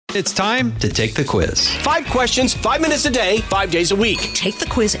It's time to take the quiz. 5 questions, 5 minutes a day, 5 days a week. Take the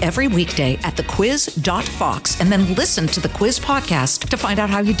quiz every weekday at thequiz.fox and then listen to the quiz podcast to find out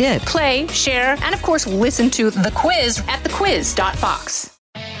how you did. Play, share, and of course, listen to The Quiz at thequiz.fox.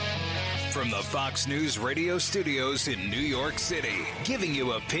 From the Fox News radio studios in New York City, giving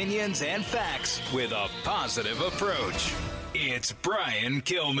you opinions and facts with a positive approach. It's Brian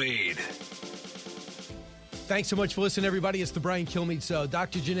Kilmeade. Thanks so much for listening, everybody. It's the Brian Kilmeade Show.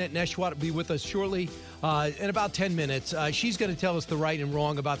 Dr. Jeanette Nesheiwat will be with us shortly in about 10 minutes. She's going to tell us the right and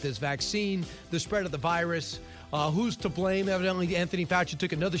wrong about this vaccine, the spread of the virus, who's to blame. Evidently, Anthony Fauci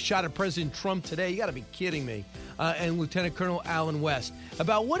took another shot at President Trump today. You got to be kidding me. And Lieutenant Colonel Alan West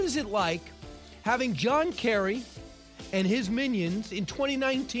about what is it like having John Kerry and his minions in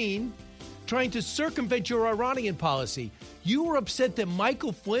 2019 trying to circumvent your Iranian policy. You were upset that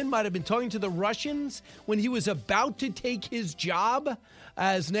Michael Flynn might have been talking to the Russians when he was about to take his job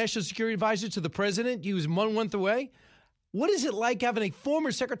as National Security Advisor to the president. He was 1 month away. What is it like having a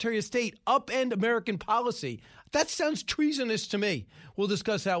former Secretary of State upend American policy? That sounds treasonous to me. We'll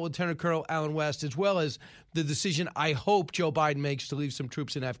discuss that with Lieutenant Colonel Alan West, as well as the decision I hope Joe Biden makes to leave some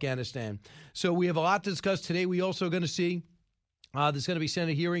troops in Afghanistan. So we have a lot to discuss today. We also are going to see there's going to be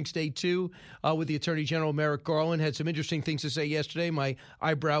Senate hearings day 2 with the Attorney General Merrick Garland. Had some interesting things to say yesterday. My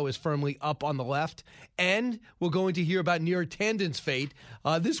eyebrow is firmly up on the left. And we're going to hear about Neera Tanden's fate.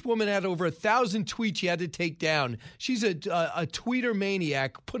 This woman had over 1,000 tweets she had to take down. She's a tweeter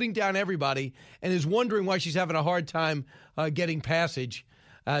maniac, putting down everybody, and is wondering why she's having a hard time getting passage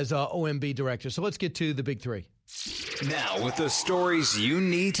as OMB director. So let's get to the big three. Now, with the stories you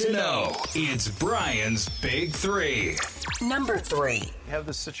need to know, it's Brian's Big Three. Number 3. We have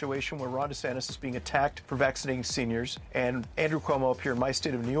this situation where Ron DeSantis is being attacked for vaccinating seniors, and Andrew Cuomo up here in my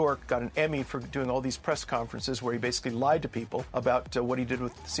state of New York got an Emmy for doing all these press conferences where he basically lied to people about what he did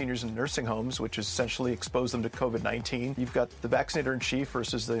with seniors in nursing homes, which is essentially exposed them to COVID-19. You've got the vaccinator-in-chief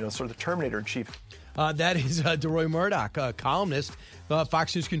versus the sort of the Terminator-in-chief. That is DeRoy Murdoch, a columnist,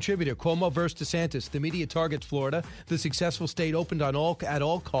 Fox News contributor. Cuomo versus DeSantis. The media targets Florida. The successful state opened at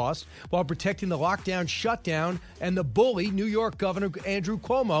all costs while protecting the lockdown, shutdown, and the bully, New York Governor Andrew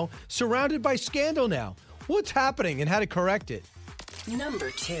Cuomo, surrounded by scandal now. What's happening and how to correct it?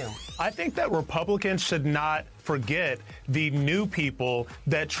 Number 2. I think that Republicans should not forget the new people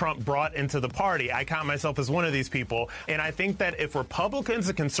that Trump brought into the party. I count myself as one of these people. And I think that if Republicans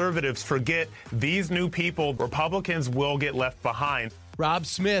and conservatives forget these new people, Republicans will get left behind. Rob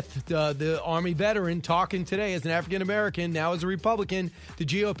Smith, the Army veteran, talking today as an African-American, now as a Republican. The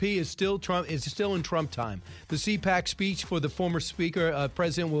GOP is still in Trump time. The CPAC speech for the former speaker,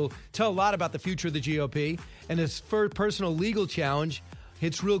 president, will tell a lot about the future of the GOP. And his first personal legal challenge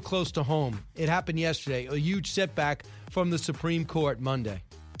hits real close to home. It happened yesterday, a huge setback from the Supreme Court Monday.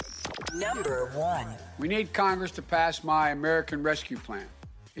 Number 1. We need Congress to pass my American Rescue Plan.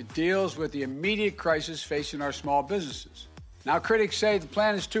 It deals with the immediate crisis facing our small businesses. Now, critics say the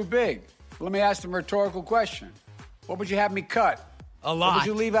plan is too big. Let me ask them a rhetorical question. What would you have me cut? A lot. What would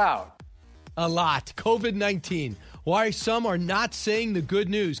you leave out? A lot. COVID-19. Why some are not saying the good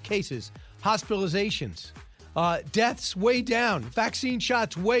news. Cases, hospitalizations, deaths way down, vaccine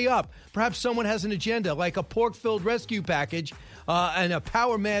shots way up. Perhaps someone has an agenda like a pork-filled rescue package and a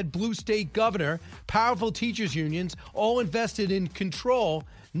power-mad blue state governor, powerful teachers unions, all invested in control,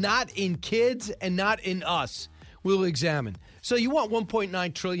 not in kids and not in us. We'll examine. So you want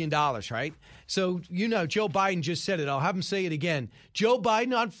 $1.9 trillion, right? So, Joe Biden just said it. I'll have him say it again. Joe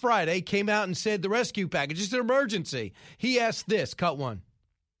Biden on Friday came out and said the rescue package is an emergency. He asked this, cut one.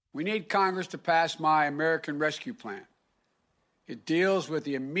 We need Congress to pass my American Rescue Plan. It deals with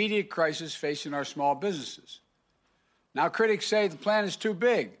the immediate crisis facing our small businesses. Now, critics say the plan is too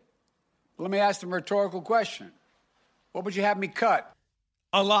big. Let me ask them a rhetorical question. What would you have me cut?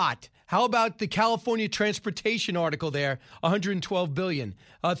 A lot. How about the California transportation article there? $112 billion.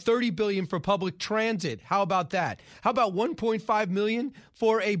 $30 billion for public transit. How about that? How about $1.5 million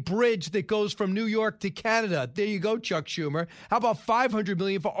for a bridge that goes from New York to Canada? There you go, Chuck Schumer. How about $500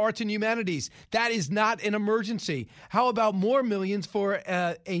 million for arts and humanities? That is not an emergency. How about more millions for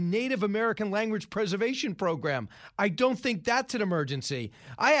a Native American language preservation program? I don't think that's an emergency.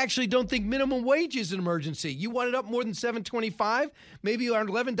 I actually don't think minimum wage is an emergency. You want it up more than $7.25? Maybe around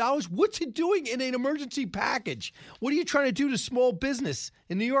 $11? What's it doing in an emergency package? What are you trying to do to small business?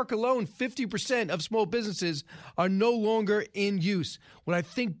 In New York alone, 50% of small businesses are no longer in use. What I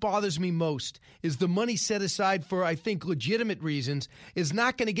think bothers me most is the money set aside for, I think, legitimate reasons is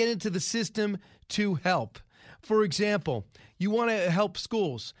not going to get into the system to help. For example, you want to help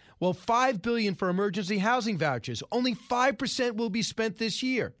schools. Well, $5 billion for emergency housing vouchers. Only 5% will be spent this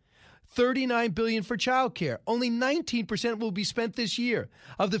year. $39 billion for childcare. Only 19% will be spent this year.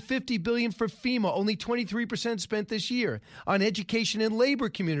 Of the $50 billion for FEMA, only 23% spent this year. On education and labor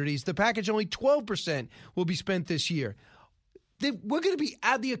communities, the package only 12% will be spent this year. The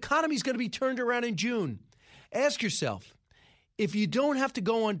economy is going to be turned around in June. Ask yourself, if you don't have to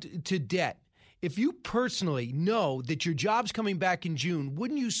go on to debt, if you personally know that your job's coming back in June,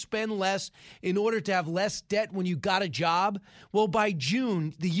 wouldn't you spend less in order to have less debt when you got a job? Well, by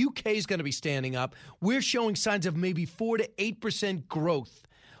June, the UK is going to be standing up. We're showing signs of maybe 4 to 8% growth.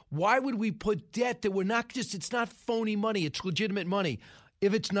 Why would we put debt that it's not phony money, it's legitimate money.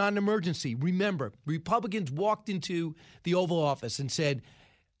 If it's not an emergency, remember, Republicans walked into the Oval Office and said,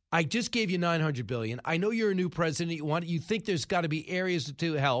 I just gave you $900 billion. I know you're a new president. You think there's got to be areas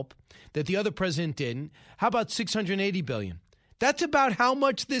to help that the other president didn't. How about $680 billion? That's about how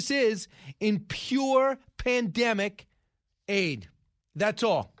much this is in pure pandemic aid. That's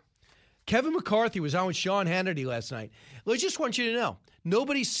all. Kevin McCarthy was on with Sean Hannity last night. I just want you to know,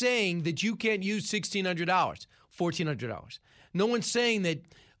 nobody's saying that you can't use $1,600, $1,400. No one's saying that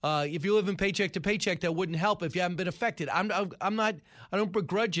if you're living paycheck to paycheck, that wouldn't help if you haven't been affected. I don't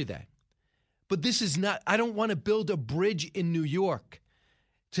begrudge you that. But this is not, I don't want to build a bridge in New York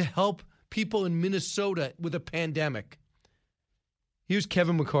to help people in Minnesota with a pandemic. Here's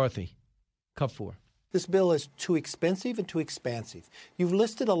Kevin McCarthy, Cut 4. This bill is too expensive and too expansive. You've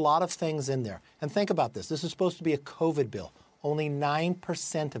listed a lot of things in there. And think about this. This is supposed to be a COVID bill. Only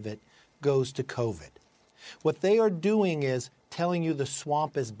 9% of it goes to COVID. What they are doing is telling you the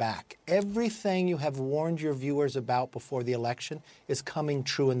swamp is back. Everything you have warned your viewers about before the election is coming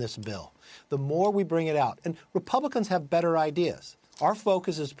true in this bill. The more we bring it out, and Republicans have better ideas. Our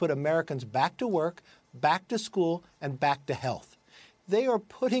focus is to put Americans back to work, back to school, and back to health. They are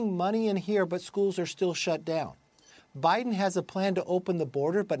putting money in here, but schools are still shut down. Biden has a plan to open the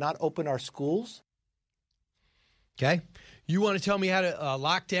border, but not open our schools. Okay. You want to tell me how to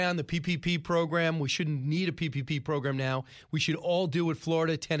lock down the PPP program? We shouldn't need a PPP program now. We should all do what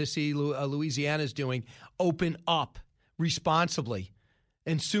Florida, Tennessee, Louisiana is doing. Open up responsibly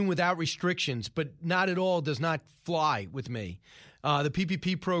and soon without restrictions, but not at all does not fly with me. The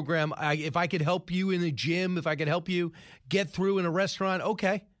PPP program, if I could help you in the gym, if I could help you get through in a restaurant,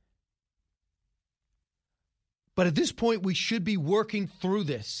 okay. But at this point, we should be working through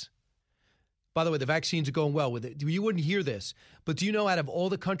this. By the way, the vaccines are going well with it. You wouldn't hear this, but do you know out of all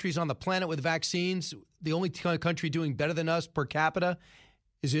the countries on the planet with vaccines, the only country doing better than us per capita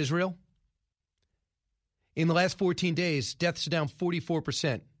is Israel? In the last 14 days, deaths are down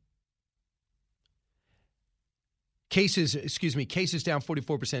 44%. Cases down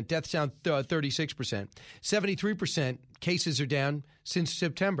 44%, deaths down 36%. 73% cases are down since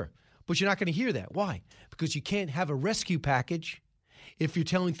September. But you're not going to hear that. Why? Because you can't have a rescue package if you're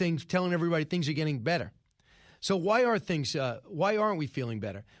telling everybody things are getting better. So why aren't we feeling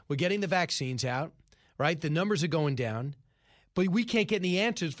better? We're getting the vaccines out, right? The numbers are going down, but we can't get any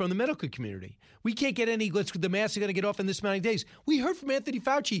answers from the medical community. We can't get any, the masks are going to get off in this amount of days. We heard from Anthony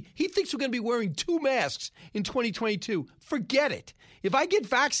Fauci. He thinks we're going to be wearing 2 masks in 2022. Forget it. If I get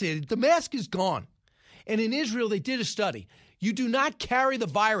vaccinated, the mask is gone. And in Israel, they did a study. You do not carry the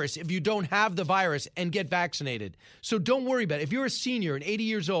virus if you don't have the virus and get vaccinated. So don't worry about it. If you're a senior and 80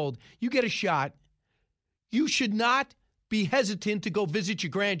 years old, you get a shot. You should not be hesitant to go visit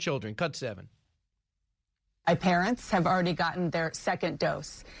your grandchildren. Cut 7. My parents have already gotten their second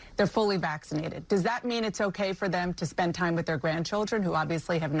dose. They're fully vaccinated. Does that mean it's okay for them to spend time with their grandchildren who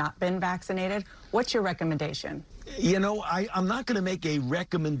obviously have not been vaccinated? What's your recommendation? You know, I'm not going to make a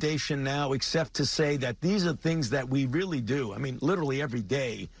recommendation now except to say that these are things that we really do. I mean, literally every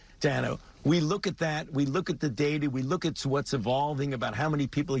day, Dana, we look at that. We look at the data. We look at what's evolving about how many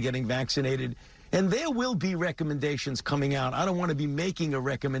people are getting vaccinated. And there will be recommendations coming out. I don't want to be making a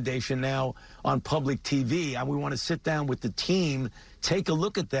recommendation now on public TV. We want to sit down with the team, take a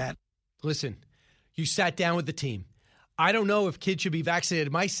look at that. Listen, you sat down with the team. I don't know if kids should be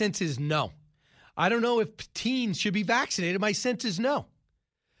vaccinated. My sense is no. I don't know if teens should be vaccinated. My sense is no.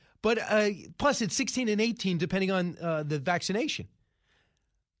 But plus, it's 16 and 18, depending on the vaccination.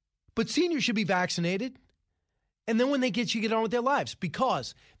 But seniors should be vaccinated. And then when they get on with their lives,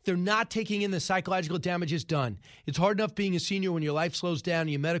 because they're not taking in the psychological damages done. It's hard enough being a senior when your life slows down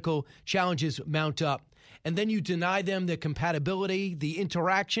and your medical challenges mount up. And then you deny them the compatibility, the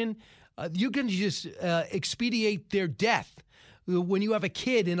interaction. You can just expedite their death when you have a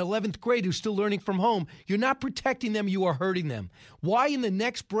kid in 11th grade who's still learning from home, you're not protecting them, you are hurting them. Why in the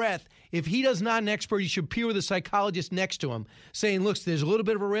next breath, if he does not an expert, he should peer with a psychologist next to him saying, look, there's a little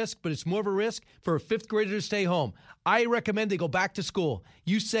bit of a risk, but it's more of a risk for a fifth grader to stay home. I recommend they go back to school.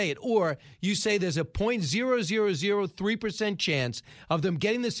 You say it. Or you say there's a 0.0003% chance of them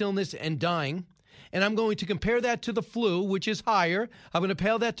getting this illness and dying. And I'm going to compare that to the flu, which is higher. I'm going to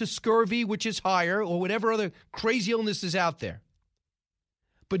compare that to scurvy, which is higher, or whatever other crazy illness is out there.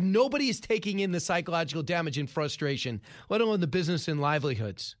 But nobody is taking in the psychological damage and frustration, let alone the business and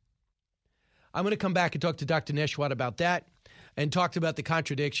livelihoods. I'm going to come back and talk to Dr. Nesheiwat about that and talk about the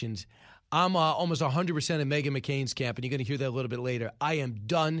contradictions. I'm almost 100% in Meghan McCain's camp, and you're going to hear that a little bit later. I am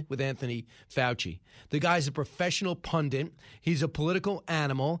done with Anthony Fauci. The guy's a professional pundit. He's a political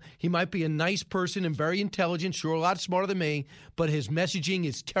animal. He might be a nice person and very intelligent, sure, a lot smarter than me, but his messaging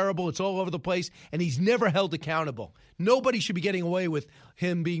is terrible. It's all over the place, and he's never held accountable. Nobody should be getting away with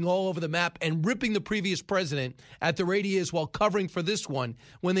him being all over the map and ripping the previous president at the rate he is while covering for this one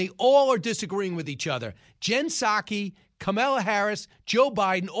when they all are disagreeing with each other. Jen Psaki, Kamala Harris, Joe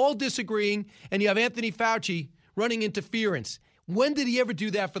Biden, all disagreeing, and you have Anthony Fauci running interference. When did he ever do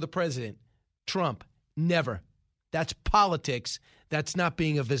that for the president? Trump. Never. That's politics. That's not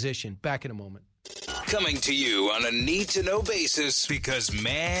being a physician. Back in a moment. Coming to you on a need-to-know basis because,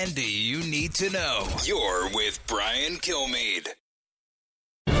 man, do you need to know. You're with Brian Kilmeade.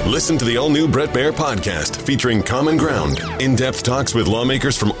 Listen to the all-new Bret Baier podcast featuring Common Ground, in-depth talks with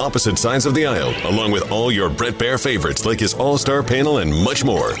lawmakers from opposite sides of the aisle, along with all your Bret Baier favorites like his all-star panel and much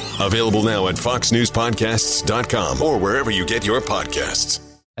more. Available now at foxnewspodcasts.com or wherever you get your podcasts.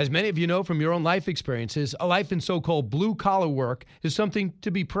 As many of you know from your own life experiences, a life in so-called blue-collar work is something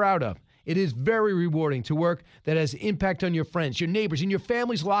to be proud of. It is very rewarding to work that has impact on your friends, your neighbors, and your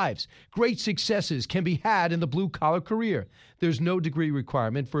family's lives. Great successes can be had in the blue-collar career. There's no degree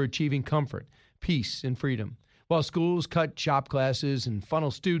requirement for achieving comfort, peace, and freedom. While schools cut shop classes and funnel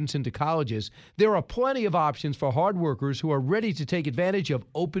students into colleges, there are plenty of options for hard workers who are ready to take advantage of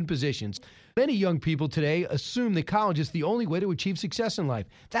open positions. Many young people today assume that college is the only way to achieve success in life.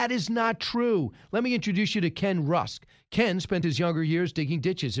 That is not true. Let me introduce you to Ken Rusk. Ken spent his younger years digging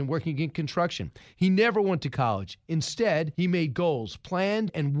ditches and working in construction. He never went to college. Instead, he made goals,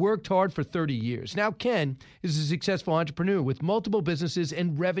 planned, and worked hard for 30 years. Now Ken is a successful entrepreneur with multiple businesses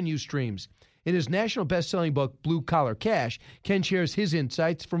and revenue streams. In his national best-selling book, Blue Collar Cash, Ken shares his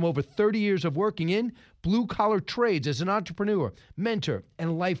insights from over 30 years of working in blue-collar trades as an entrepreneur, mentor,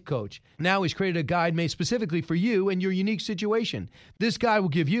 and life coach. Now he's created a guide made specifically for you and your unique situation. This guide will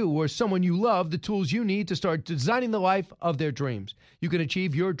give you or someone you love the tools you need to start designing the life of their dreams. You can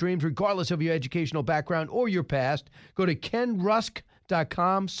achieve your dreams regardless of your educational background or your past. Go to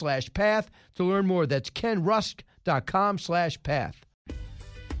kenrusk.com/path to learn more. That's kenrusk.com/path.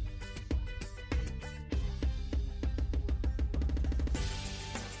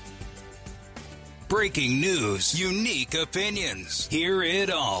 Breaking news, unique opinions. Hear it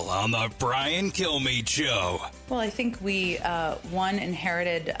all on the Brian Kilmeade Show. Well, I think we,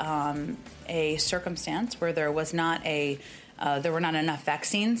 inherited a circumstance where there were not enough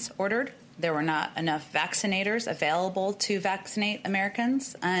vaccines ordered. There were not enough vaccinators available to vaccinate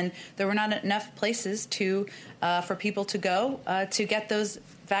Americans, and there were not enough places for people to go to get those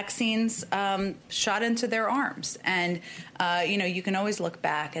vaccines shot into their arms. And, you can always look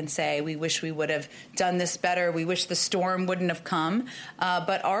back and say, we wish we would have done this better. We wish the storm wouldn't have come.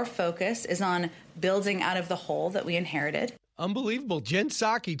 But our focus is on building out of the hole that we inherited. Unbelievable. Jen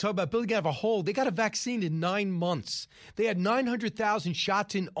Psaki, talk about building out of a hole. They got a vaccine in 9 months. They had 900,000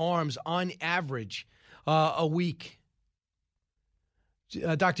 shots in arms on average a week.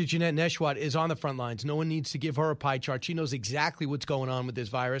 Dr. Jeanette Nesheiwat is on the front lines. No one needs to give her a pie chart. She knows exactly what's going on with this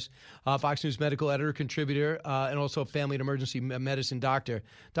virus. Fox News medical editor, contributor, and also a family and emergency medicine doctor.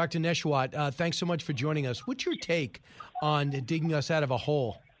 Dr. Nesheiwat, thanks so much for joining us. What's your take on digging us out of a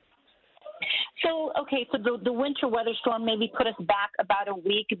hole? So the winter weather storm maybe put us back about a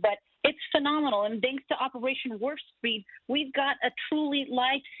week, but it's phenomenal. And thanks to Operation Warp Speed, we've got a truly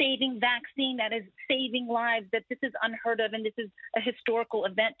life-saving vaccine that is saving lives, that this is unheard of, and this is a historical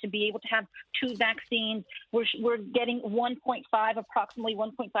event to be able to have 2 vaccines. We're getting approximately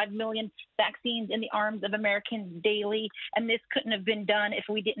 1.5 million vaccines in the arms of Americans daily, and this couldn't have been done if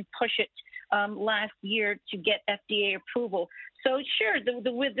we didn't push it last year to get FDA approval. So sure,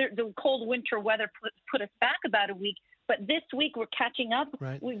 the cold winter weather put us back about a week, but this week we're catching up.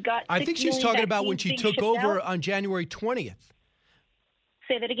 Right. We've got. I think she's talking about when she took over on January 20th.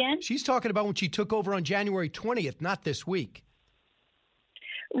 Say that again? She's talking about when she took over on January 20th, not this week.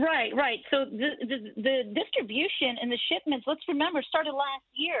 Right. So the distribution and the shipments, let's remember, started last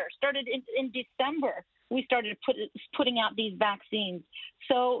year, started in December. We started putting out these vaccines.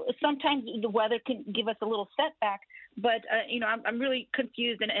 So sometimes the weather can give us a little setback, but I'm really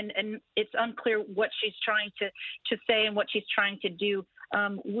confused and it's unclear what she's trying to say and what she's trying to do.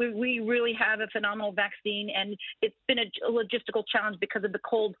 We really have a phenomenal vaccine, and it's been a logistical challenge because of the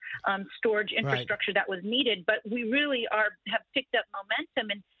cold storage infrastructure that was needed. But we really have picked up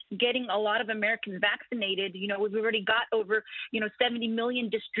momentum and getting a lot of Americans vaccinated. We've already got over 70 million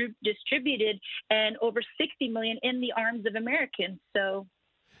distributed and over 60 million in the arms of Americans. So,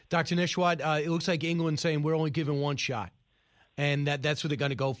 Dr. Nesheiwat, it looks like England's saying we're only giving one shot, and that's what they're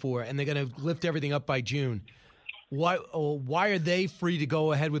going to go for, and they're going to lift everything up by June. Why are they free to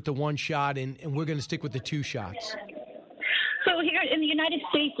go ahead with the one shot, and we're going to stick with the two shots? So here in the United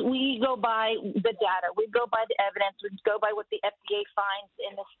States, we go by the data. We go by the evidence. We go by what the FDA finds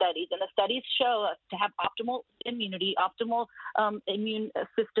in the studies. And the studies show us to have optimal immunity, optimal immune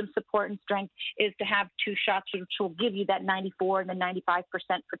system support and strength is to have two shots, which will give you that 94 and the 95%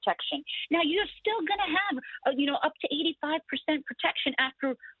 protection. Now, you're still going to have, up to 85% protection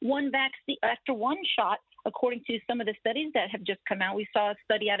after one vaccine, after one shot. According to some of the studies that have just come out, we saw a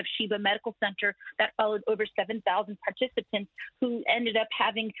study out of Sheba Medical Center that followed over 7,000 participants who ended up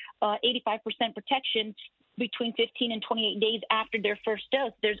having 85% protection between 15 and 28 days after their first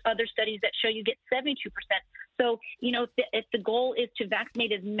dose. There's other studies that show you get 72%. So, if the goal is to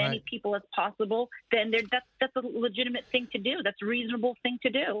vaccinate as many people as possible, then that's a legitimate thing to do. That's a reasonable thing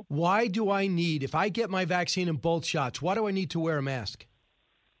to do. Why do I need, if I get my vaccine in both shots, why do I need to wear a mask?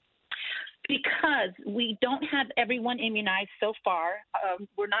 Because we don't have everyone immunized so far.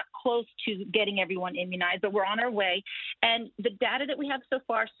 We're not close to getting everyone immunized, but we're on our way. And the data that we have so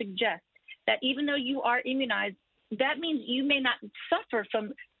far suggests that even though you are immunized, that means you may not suffer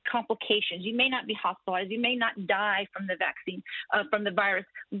from complications. You may not be hospitalized. You may not die from the vaccine, from the virus,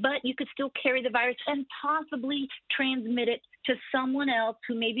 but you could still carry the virus and possibly transmit it to someone else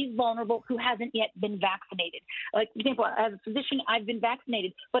who may be vulnerable, who hasn't yet been vaccinated. Like, for example, as a physician, I've been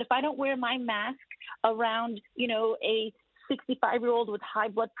vaccinated, but if I don't wear my mask around, a 65-year-old with high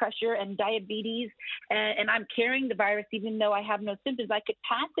blood pressure and diabetes, and I'm carrying the virus even though I have no symptoms, I could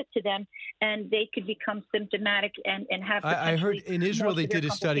pass it to them, and they could become symptomatic and have. I heard in Israel they did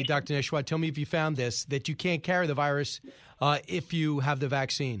a study, Dr. Nesheiwat, tell me if you found this, that you can't carry the virus if you have the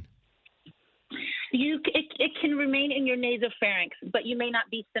vaccine. It can remain in your nasopharynx, but you may not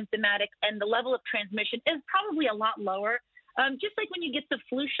be symptomatic, and the level of transmission is probably a lot lower. Just like when you get the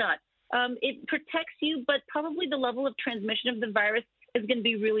flu shot. It protects you, but probably the level of transmission of the virus is going to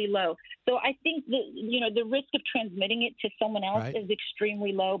be really low. So I think the risk of transmitting it to someone else is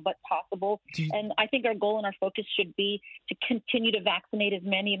extremely low, but possible. And I think our goal and our focus should be to continue to vaccinate as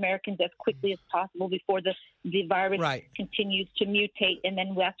many Americans as quickly as possible before the virus continues to mutate, and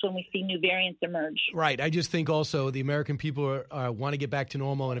then that's when we see new variants emerge. Right. I just think also the American people want to get back to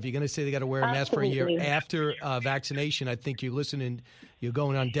normal, and if you're going to say they got to wear a mask for a year after vaccination, I think you're listening. You're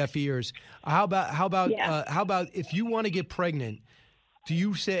going on deaf ears. How about if you want to get pregnant? Do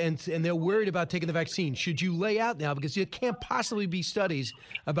you say, and they're worried about taking the vaccine, should you lay out now, because there can't possibly be studies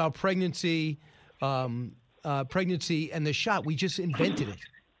about pregnancy and the shot? We just invented it.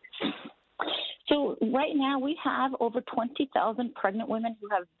 So right now we have over 20,000 pregnant women who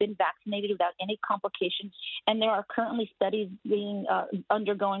have been vaccinated without any complications, and there are currently studies being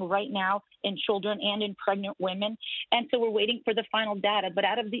undergoing right now in children and in pregnant women. And so we're waiting for the final data. But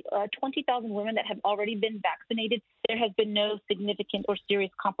out of the 20,000 women that have already been vaccinated, there has been no significant or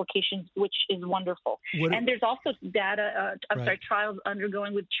serious complications, which is wonderful. And there's also data, trials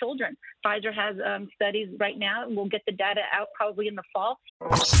undergoing with children. Pfizer has studies right now. We'll get the data out probably in the fall.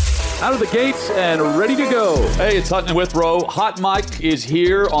 Out of the gates and ready to go. Hey, it's Hutton and Withrow. Hot Mike is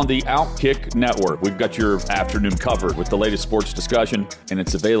here on the Outkick Network. We've got your afternoon covered with the latest sports discussion, and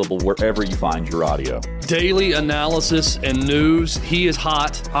it's available wherever you find your audio. Daily analysis and news. He is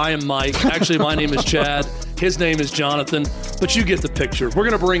hot. I am Mike. Actually, my name is Chad. His name is Jonathan, but you get the picture. We're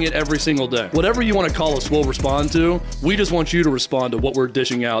going to bring it every single day. Whatever you want to call us, we'll respond to. We just want you to respond to what we're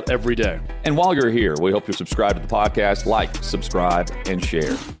dishing out every day. And while you're here, we hope you subscribe to the podcast, like, subscribe, and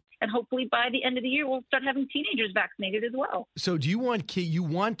share. And hopefully by the end of the year, we'll start having teenagers vaccinated as well. So do you want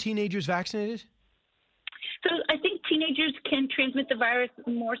teenagers vaccinated? So I think teenagers can transmit the virus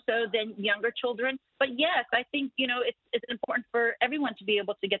more so than younger children. But yes, I think, it's important for everyone to be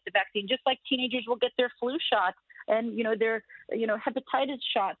able to get the vaccine, just like teenagers will get their flu shot And, they're, hepatitis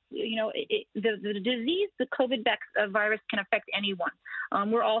shots, the disease, the COVID virus can affect anyone.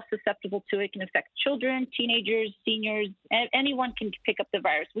 We're all susceptible to it. It can affect children, teenagers, seniors, anyone can pick up the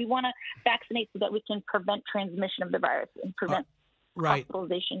virus. We want to vaccinate so that we can prevent transmission of the virus and prevent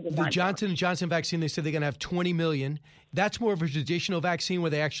hospitalizations. The Johnson & Johnson vaccine, they said they're going to have 20 million. That's more of a traditional vaccine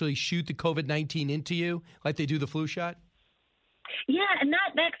where they actually shoot the COVID-19 into you like they do the flu shot? Yeah, and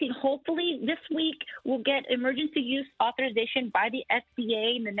that vaccine, hopefully this week, will get emergency use authorization by the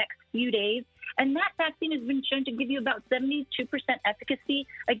FDA in the next few days. And that vaccine has been shown to give you about 72% efficacy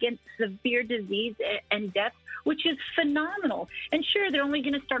against severe disease and death, which is phenomenal. And sure, they're only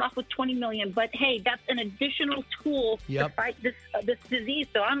going to start off with 20 million, but hey, that's an additional tool to fight this disease.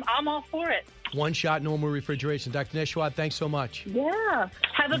 So I'm all for it. One shot, normal refrigeration. Dr. Nesheiwat, thanks so much. Yeah.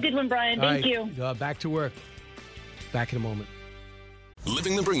 Have a good one, Brian. Thank you. Back to work. Back in a moment.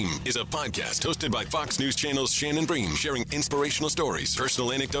 Living the Bream is a podcast hosted by Fox News Channel's Shannon Bream, sharing inspirational stories,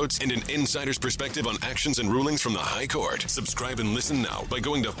 personal anecdotes, and an insider's perspective on actions and rulings from the High Court. Subscribe and listen now by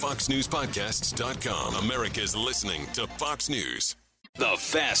going to foxnewspodcasts.com. America's listening to Fox News. The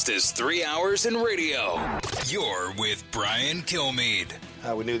fastest 3 hours in radio. You're with Brian Kilmeade.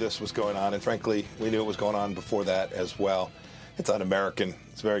 We knew this was going on, and frankly, we knew it was going on before that as well. It's un-American.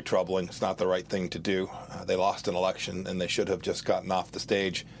 It's very troubling. It's not the right thing to do. They lost an election, and they should have just gotten off the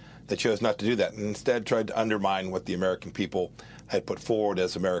stage. They chose not to do that and instead tried to undermine what the American people had put forward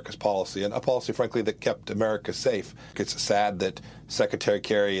as America's policy, and a policy, frankly, that kept America safe. It's sad that Secretary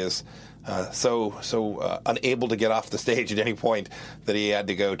Kerry is so unable to get off the stage at any point that he had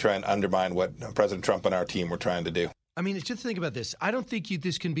to go try and undermine what President Trump and our team were trying to do. I mean, just think about this. I don't think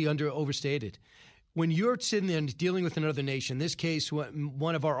this can be overstated. When you're sitting there and dealing with another nation, in this case,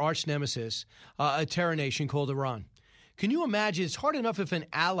 one of our arch nemesis, a terror nation called Iran, can you imagine? It's hard enough if an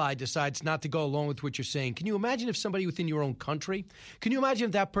ally decides not to go along with what you're saying. Can you imagine if somebody within your own country? Can you imagine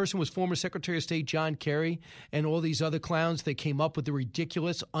if that person was former Secretary of State John Kerry and all these other clowns that came up with the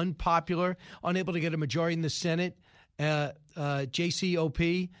ridiculous, unpopular, unable to get a majority in the Senate,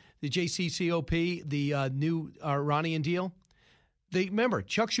 JCCPOA, the new Iranian deal? Remember,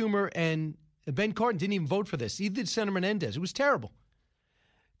 Chuck Schumer and Ben Cardin didn't even vote for this. Either did Senator Menendez. It was terrible.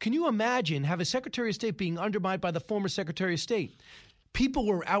 Can you imagine have a Secretary of State being undermined by the former Secretary of State? People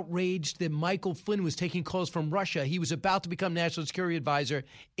were outraged that Michael Flynn was taking calls from Russia. He was about to become National Security Advisor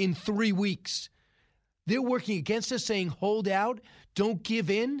in 3 weeks. They're working against us, saying, hold out, don't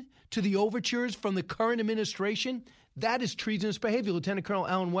give in to the overtures from the current administration. That is treasonous behavior. Lieutenant Colonel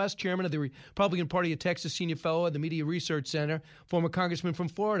Alan West, chairman of the Republican Party of Texas, senior fellow at the Media Research Center, former congressman from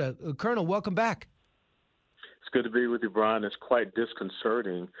Florida. Colonel, welcome back. It's good to be with you, Brian. It's quite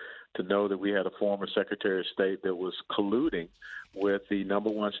disconcerting to know that we had a former Secretary of State that was colluding with the number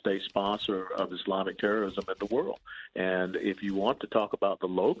one state sponsor of Islamic terrorism in the world. And if you want to talk about the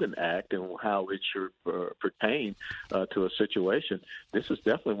Logan Act and how it should pertain to a situation, this is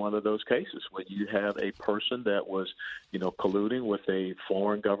definitely one of those cases when you have a person that was, colluding with a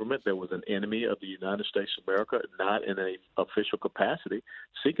foreign government that was an enemy of the United States of America, not in an official capacity,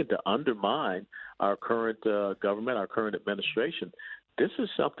 seeking to undermine our current government, our current administration. This is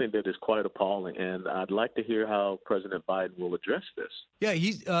something that is quite appalling, and I'd like to hear how President Biden will address this. Yeah,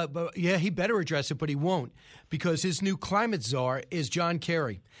 he better address it, but he won't, because his new climate czar is John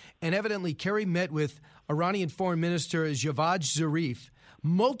Kerry. And evidently, Kerry met with Iranian Foreign Minister Javad Zarif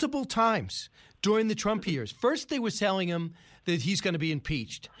multiple times during the Trump years. First, they were telling him that he's going to be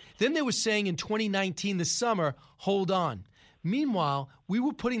impeached. Then they were saying in 2019, this summer, hold on. Meanwhile, we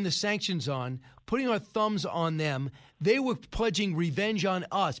were putting the sanctions on, putting our thumbs on them. They were pledging revenge on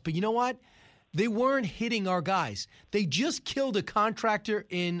us. But you know what? They weren't hitting our guys. They just killed a contractor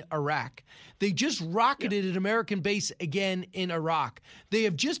in Iraq. They just rocketed an American base again in Iraq. They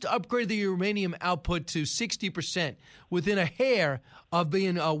have just upgraded the uranium output to 60%, within a hair of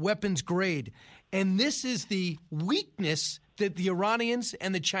being a weapons grade. And this is the weakness that the Iranians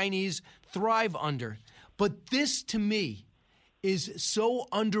and the Chinese thrive under. But this, to me, is so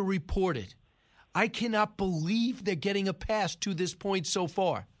underreported. I cannot believe they're getting a pass to this point so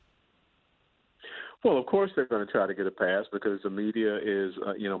far. Well, of course they're going to try to get a pass because the media is,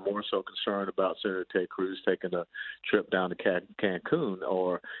 more so concerned about Senator Ted Cruz taking a trip down to Cancun,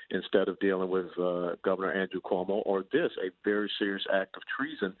 or instead of dealing with Governor Andrew Cuomo, or this, a very serious act of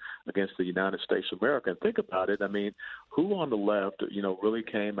treason against the United States of America. And think about it. I mean, who on the left, really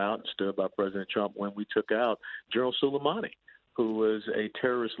came out and stood by President Trump when we took out General Soleimani? who was a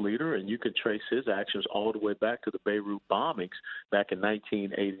terrorist leader, and you can trace his actions all the way back to the Beirut bombings back in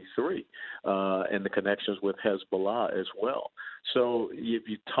 1983, and the connections with Hezbollah as well. So if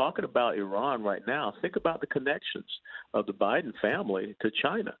you're talking about Iran right now, think about the connections of the Biden family to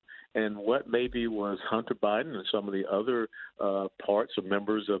China, and what maybe was Hunter Biden and some of the other parts or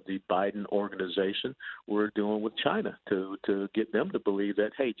members of the Biden organization were doing with China to get them to believe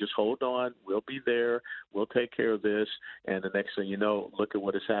that, hey, just hold on, we'll be there, we'll take care of this, and the next thing you know, look at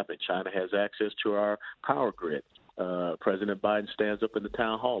what has happened. China has access to our power grid. President Biden stands up in the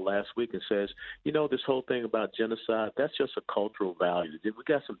town hall last week and says, you know, this whole thing about genocide, that's just a cultural value. We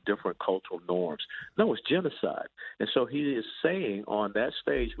got some different cultural norms. No, it's genocide. And so he is saying on that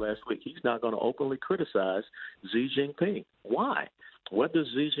stage last week, he's not going to openly criticize Xi Jinping. Why? What does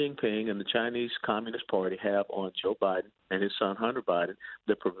Xi Jinping and the Chinese Communist Party have on Joe Biden and his son Hunter Biden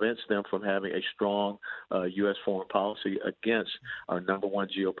that prevents them from having a strong U.S. foreign policy against our number one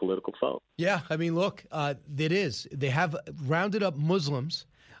geopolitical foe? Yeah, I mean, look, it is. They have rounded up Muslims.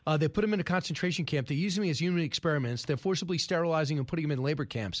 They put them in a concentration camp. They're using them as human experiments. They're forcibly sterilizing and putting them in labor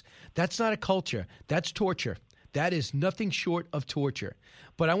camps. That's not a culture. That's torture. That is nothing short of torture.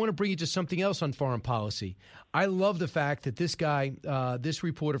 But I want to bring you to something else on foreign policy. I love the fact that this guy, this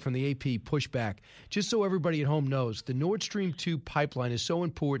reporter from the AP pushed back. Just so everybody at home knows, the Nord Stream 2 pipeline is so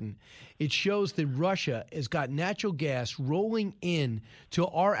important. It shows that Russia has got natural gas rolling in to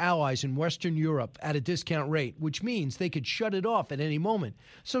our allies in Western Europe at a discount rate, which means they could shut it off at any moment.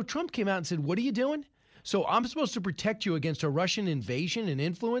 So Trump came out and said, what are you doing? So I'm supposed to protect you against a Russian invasion and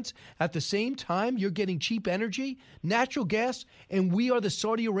influence. At the same time, you're getting cheap energy, natural gas, and we are the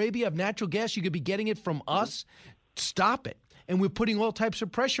Saudi Arabia of natural gas. You could be getting it from us. Stop it. And we're putting all types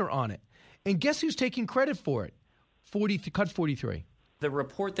of pressure on it. And guess who's taking credit for it? Cut 43. The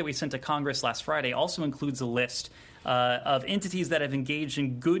report that we sent to Congress last Friday also includes a list of entities that have engaged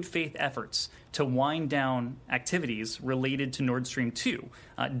in good faith efforts to wind down activities related to Nord Stream 2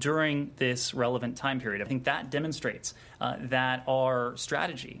 during this relevant time period. I think that demonstrates that our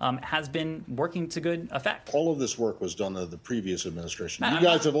strategy has been working to good effect. All of this work was done under the previous administration. Matt, you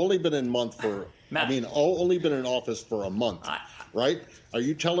guys have only been in only been in office for a month, right? Are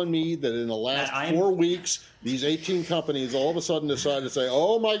you telling me that in the last 4 weeks, these 18 companies all of a sudden decided to say,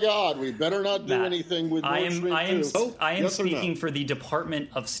 oh, my God, we better not do anything with Nord Stream 2? I am speaking for the Department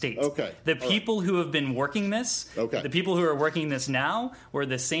of State. Okay. The people who have been working this, the people who are working this now, were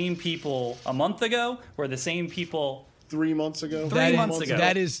the same people a month ago, were the same people 3 months ago.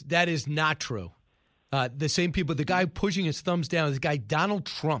 That is not true. The same people, the guy pushing his thumbs down is the guy Donald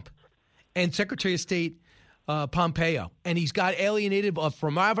Trump and Secretary of State Pompeo. And he's got alienated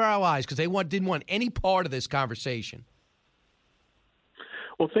from our allies because they didn't want any part of this conversation.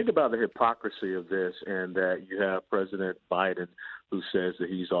 Well, think about the hypocrisy of this, and that you have President Biden who says that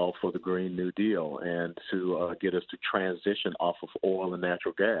he's all for the Green New Deal and to get us to transition off of oil and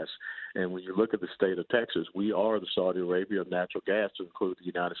natural gas. And when you look at the state of Texas, we are the Saudi Arabia of natural gas, to include the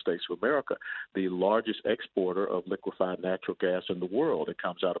United States of America, the largest exporter of liquefied natural gas in the world. It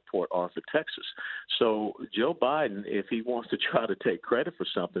comes out of Port Arthur, Texas. So Joe Biden, if he wants to try to take credit for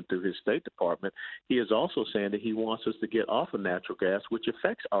something through his State Department, he is also saying that he wants us to get off of natural gas, which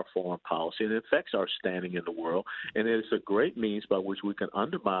affects our foreign policy and affects our standing in the world. And it's a great means by which we can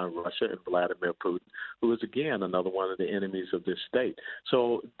undermine Russia and Vladimir Putin, who is, again, another one of the enemies of this state.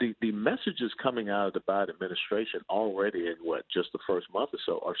 So the messages coming out of the Biden administration already in just the first month or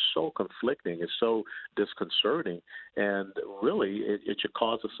so are so conflicting and so disconcerting, and really it should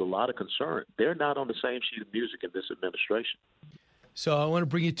cause us a lot of concern. They're not on the same sheet of music in this administration. So I want to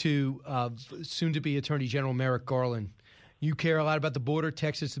bring you to soon-to-be Attorney General Merrick Garland. You care a lot about the border.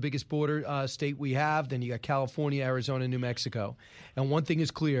 Texas, the biggest border state we have. Then you got California, Arizona, New Mexico. And one thing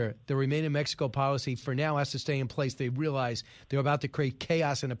is clear. The Remain in Mexico policy for now has to stay in place. They realize they're about to create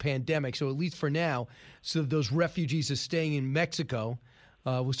chaos in a pandemic. So at least for now, so those refugees are staying in Mexico,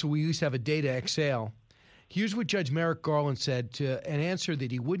 so we at least have a day to exhale. Here's what Judge Merrick Garland said to an answer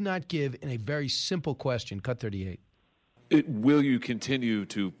that he would not give in a very simple question. Cut 38. Will you continue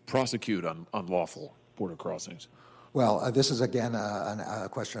to prosecute unlawful border crossings? Well, this is, again, a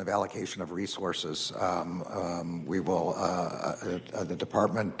question of allocation of resources. We will, the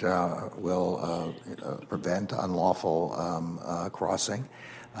department will prevent unlawful crossing.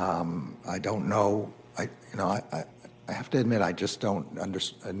 I don't know. I have to admit, I just don't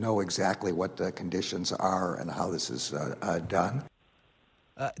know exactly what the conditions are and how this is done.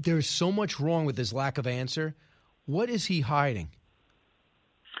 There's so much wrong with this lack of answer. What is he hiding?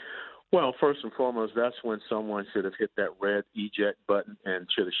 Well, first and foremost, that's when someone should have hit that red eject button and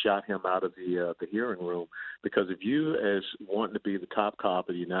should have shot him out of the hearing room. Because if you, as wanting to be the top cop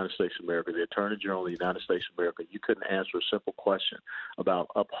of the United States of America, the Attorney General of the United States of America, you couldn't answer a simple question about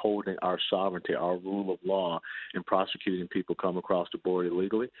upholding our sovereignty, our rule of law, and prosecuting people come across the border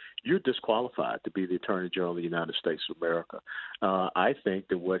illegally, you're disqualified to be the Attorney General of the United States of America. I think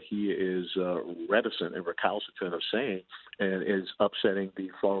that what he is reticent and recalcitrant of saying and is upsetting the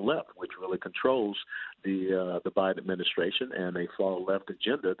far left, which really controls the Biden administration and a far left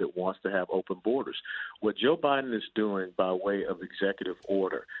agenda that wants to have open borders. What Joe Biden is doing by way of executive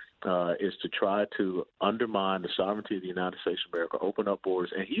order is to try to undermine the sovereignty of the United States of America, open up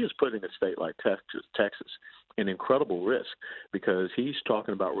borders, and he is putting a state like Texas in incredible risk because he's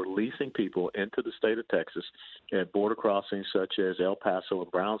talking about releasing people into the state of Texas at border crossings such as El Paso and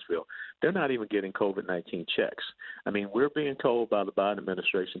Brownsville. They're not even getting COVID-19 checks. I mean, we're being told by the Biden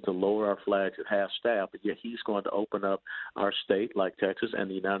administration to lower our flags at half staff, but yet he's going to open up our state like Texas and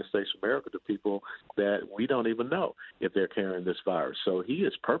the United States of America to people that we don't even know if they're carrying this virus. So he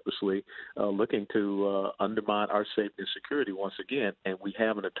is purposely looking to undermine our safety and security once again, and we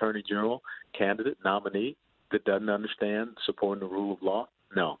have an attorney general candidate nominee that doesn't understand supporting the rule of law.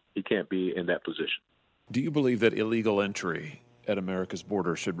 No, he can't be in that position. Do you believe that illegal entry at America's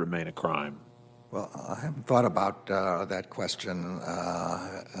border should remain a crime? Well, I haven't thought about that question.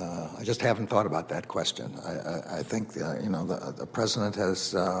 I just haven't thought about that question. I think the president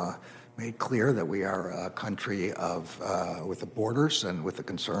has made clear that we are a country with the borders and with a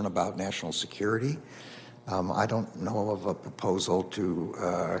concern about national security. I don't know of a proposal to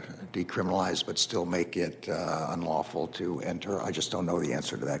decriminalize but still make it unlawful to enter. I just don't know the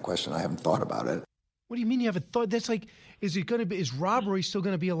answer to that question. I haven't thought about it. What do you mean you haven't thought? That's like, is robbery still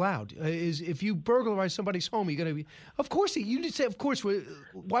going to be allowed? If you burglarize somebody's home, you're going to be? Of course, you just say, of course.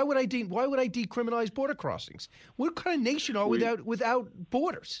 Why would I decriminalize border crossings? What kind of nation are we without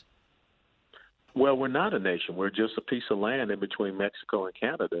borders? Well, we're not a nation. We're just a piece of land in between Mexico and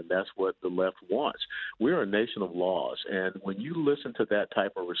Canada, and that's what the left wants. We're a nation of laws, and when you listen to that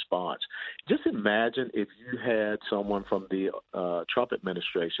type of response, just imagine if you had someone from the Trump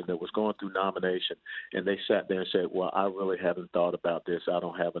administration that was going through nomination, and they sat there and said, well, I really haven't thought about this. I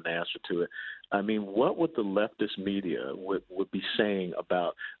don't have an answer to it. I mean, what would the leftist media would be saying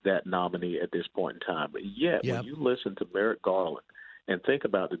about that nominee at this point in time? But yet, when you listen to Merrick Garland, and think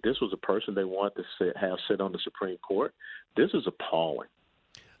about that this was a person they wanted to have sit on the Supreme Court. This is appalling.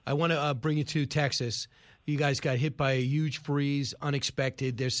 I want to bring you to Texas. You guys got hit by a huge freeze,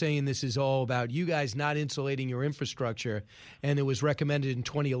 unexpected. They're saying this is all about you guys not insulating your infrastructure, and it was recommended in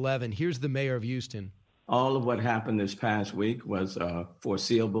 2011. Here's the mayor of Houston. All of what happened this past week was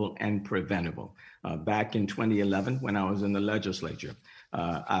foreseeable and preventable. Back in 2011, when I was in the legislature,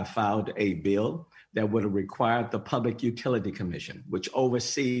 I filed a bill that would have required the Public Utility Commission, which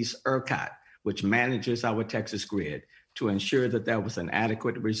oversees ERCOT, which manages our Texas grid, to ensure that there was an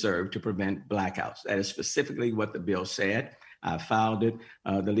adequate reserve to prevent blackouts. That is specifically what the bill said. I filed it.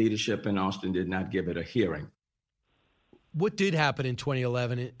 The leadership in Austin did not give it a hearing. What did happen in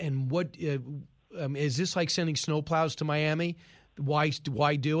 2011, and what is this like sending snowplows to Miami? Why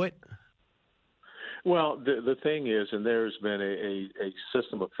do it? Well, the thing is, and there's been a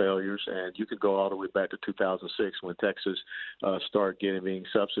system of failures, and you could go all the way back to 2006 when Texas started giving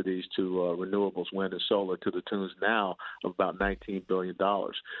subsidies to renewables, wind and solar, to the tunes now of about $19 billion.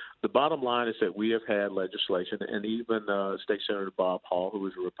 The bottom line is that we have had legislation, and even State Senator Bob Hall, who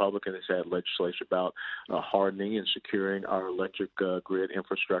is a Republican, has had legislation about hardening and securing our electric grid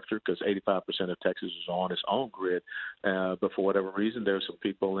infrastructure, because 85% of Texas is on its own grid. But for whatever reason, there are some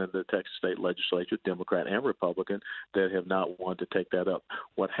people in the Texas state legislature, Democrat and Republican, that have not wanted to take that up.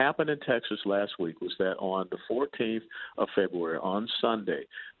 What happened in Texas last week was that on the 14th of February, on Sunday,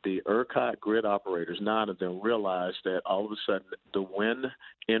 the ERCOT grid operators, 9 of them, realized that all of a sudden the wind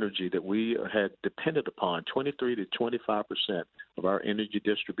energy that we had depended upon, 23 to 25% of our energy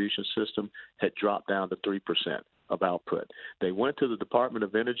distribution system, had dropped down to 3% of output. They went to the Department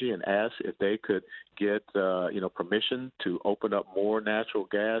of Energy and asked if they could get permission to open up more natural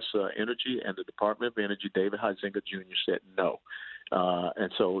gas energy, and the Department of Energy, David Huizenga Jr., said no.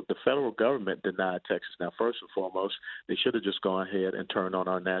 And so the federal government denied Texas. Now, first and foremost, they should have just gone ahead and turned on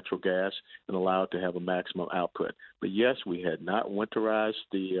our natural gas and allowed it to have a maximum output. But yes, we had not winterized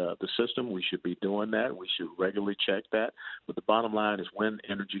the system. We should be doing that. We should regularly check that. But the bottom line is wind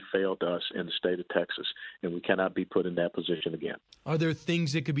energy failed us in the state of Texas, and we cannot be put in that position again. Are there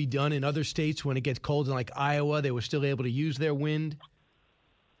things that could be done in other states when it gets cold, like Iowa, they were still able to use their wind?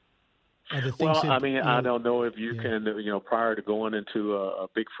 Well, I mean, I don't know if you can, prior to going into a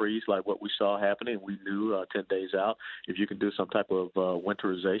big freeze like what we saw happening, we knew 10 days out, if you can do some type of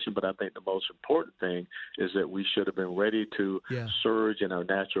winterization. But I think the most important thing is that we should have been ready to surge in our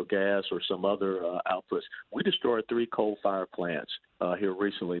natural gas or some other outputs. We destroyed 3 coal-fired plants here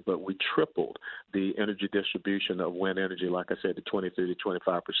recently, but we tripled the energy distribution of wind energy, like I said, to 23 to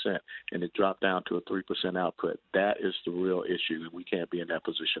 25%, and it dropped down to a 3% output. That is the real issue, and we can't be in that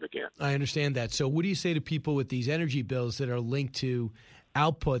position again. I understand that. So what do you say to people with these energy bills that are linked to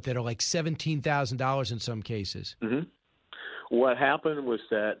output that are like $17,000 in some cases? Mm-hmm. What happened was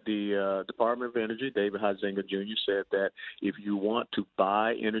that the Department of Energy, David Huizenga Jr., said that if you want to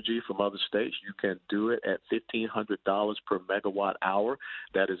buy energy from other states, you can do it at $1,500 per megawatt hour.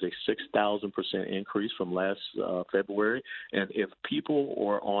 That is a 6,000% increase from last February. And if people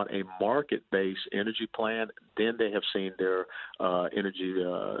are on a market-based energy plan, then they have seen their energy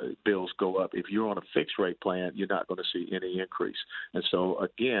bills go up. If you're on a fixed-rate plan, you're not going to see any increase. And so,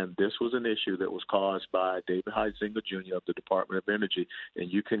 again, this was an issue that was caused by David Huizenga Jr. of the Department of Energy,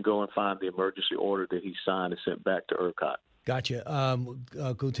 and you can go and find the emergency order that he signed and sent back to ERCOT. Gotcha.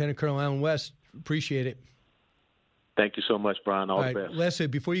 Lieutenant Colonel Allen West, appreciate it. Thank you so much, Brian. All the best. Leslie,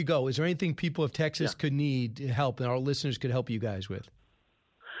 before you go, is there anything people of Texas could need help and our listeners could help you guys with?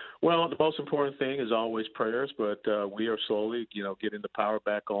 Well, the most important thing is always prayers, but we are slowly, getting the power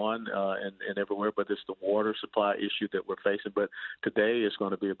back on and everywhere. But it's the water supply issue that we're facing. But today it's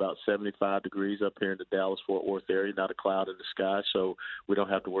going to be about 75 degrees up here in the Dallas-Fort Worth area, not a cloud in the sky, so we don't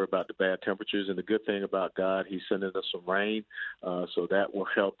have to worry about the bad temperatures. And the good thing about God, He's sending us some rain, so that will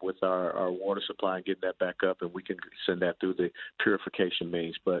help with our water supply and getting that back up, and we can send that through the purification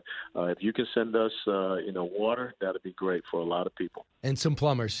means. But if you can send us, water, that would be great for a lot of people. And some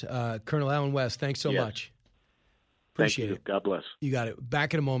plumbers. Colonel Allen West, thanks so much. Appreciate it. God bless. You got it.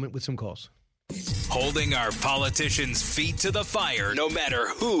 Back in a moment with some calls. Holding our politicians' feet to the fire, no matter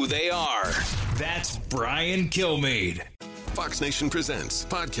who they are. That's Brian Kilmeade. Fox Nation presents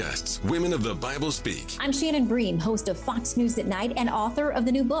podcasts Women of the Bible Speak. I'm Shannon Bream, host of Fox News at Night and author of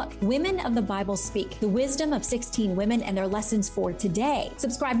the new book, Women of the Bible Speak, the wisdom of 16 women and their lessons for today.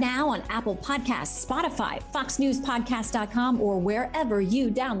 Subscribe now on Apple Podcasts, Spotify, FoxNewsPodcast.com, or wherever you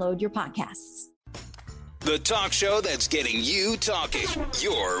download your podcasts. The talk show that's getting you talking.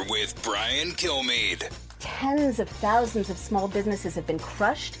 You're with Brian Kilmeade. Tens of thousands of small businesses have been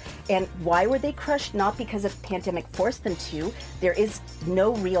crushed. And why were they crushed? Not because a pandemic forced them to. There is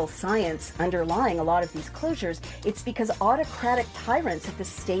no real science underlying a lot of these closures. It's because autocratic tyrants at the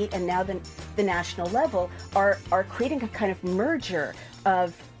state and now the national level are creating a kind of merger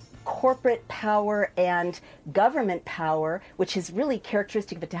of corporate power and government power, which is really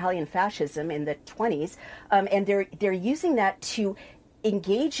characteristic of Italian fascism in the 1920s. And they're using that to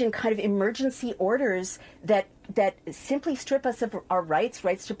engage in kind of emergency orders that simply strip us of our rights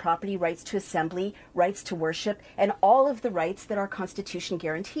to property, rights to assembly, rights to worship, and all of the rights that our Constitution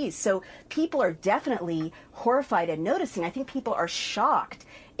guarantees. So people are definitely horrified and noticing. I think people are shocked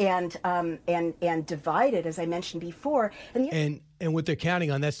and divided, as I mentioned before. And what they're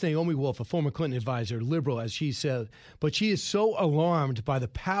counting on, that's Naomi Wolf, a former Clinton advisor, liberal, as she said. But she is so alarmed by the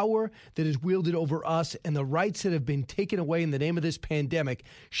power that is wielded over us and the rights that have been taken away in the name of this pandemic.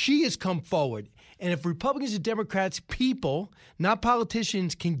 She has come forward. And if Republicans and Democrats, people, not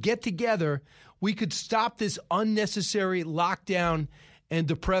politicians, can get together, we could stop this unnecessary lockdown and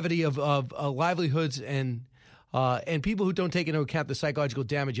depravity of livelihoods and people who don't take into account the psychological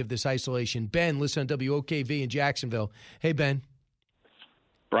damage of this isolation. Ben, listen on WOKV in Jacksonville. Hey, Ben.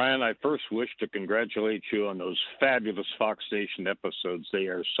 Brian, I first wish to congratulate you on those fabulous Fox Nation episodes. They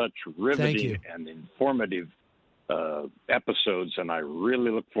are such riveting and informative episodes, and I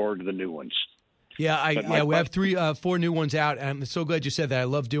really look forward to the new ones. Yeah, we have 4 new ones out, and I'm so glad you said that. I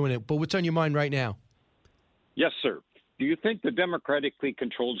love doing it. But what's on your mind right now? Yes, sir. Do you think the democratically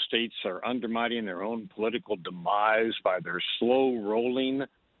controlled states are undermining their own political demise by their slow rolling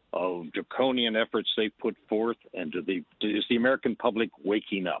of draconian efforts they put forth, and is the American public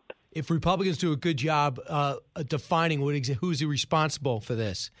waking up? If Republicans do a good job defining who's responsible for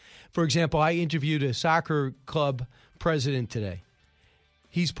this. For example, I interviewed a soccer club president today.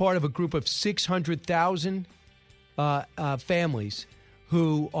 He's part of a group of 600,000 families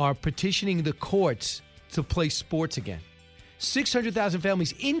who are petitioning the courts to play sports again. 600,000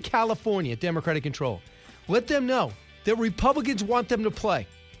 families in California, Democratic control. Let them know that Republicans want them to play.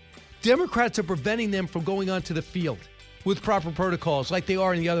 Democrats are preventing them from going onto the field with proper protocols like they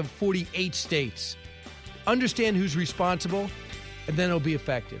are in the other 48 states. Understand who's responsible, and then it'll be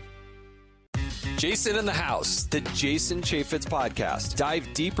effective. Jason in the House, the Jason Chaffetz Podcast.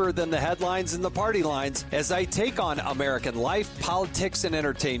 Dive deeper than the headlines and the party lines as I take on American life, politics, and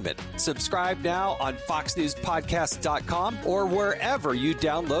entertainment. Subscribe now on FoxNewsPodcast.com or wherever you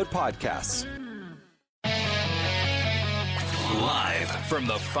download podcasts. Live from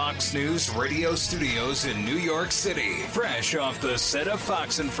the Fox News radio studios in New York City, fresh off the set of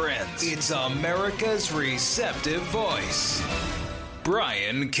Fox and Friends, it's America's receptive voice,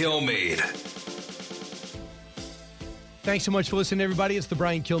 Brian Kilmeade. Thanks so much for listening, everybody. It's the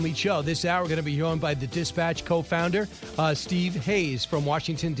Brian Kilmeade Show. This hour, we're going to be joined by the Dispatch co-founder, Steve Hayes from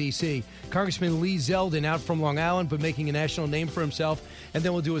Washington, D.C. Congressman Lee Zeldin out from Long Island, but making a national name for himself. And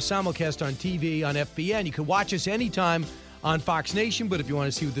then we'll do a simulcast on TV on FBN. You can watch us anytime on Fox Nation, but if you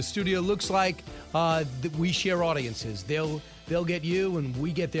want to see what the studio looks like, we share audiences. They'll get you, and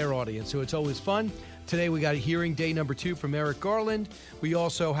we get their audience, so it's always fun. Today, we got a hearing day number 2 from Merrick Garland. We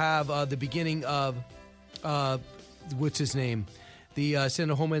also have the beginning of... what's his name? The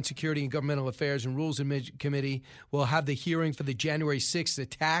Senate Homeland Security and Governmental Affairs and Rules Committee will have the hearing for the January 6th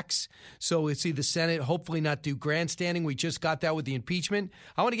attacks. So we'll see the Senate hopefully not do grandstanding. We just got that with the impeachment.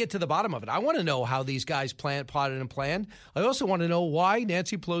 I want to get to the bottom of it. I want to know how these guys plotted and planned. I also want to know why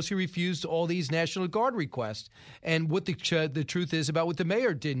Nancy Pelosi refused all these National Guard requests and what the truth is about what the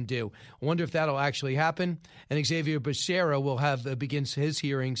mayor didn't do. I wonder if that'll actually happen. And Xavier Becerra will begins his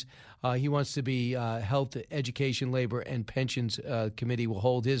hearings. He wants to be Health, Education, Labor, and Pensions Committee will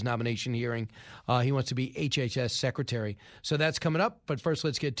hold his nomination hearing. He wants to be HHS Secretary. So that's coming up. But first,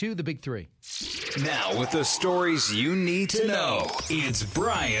 let's get to the Big Three. Now, with the stories you need to know, it's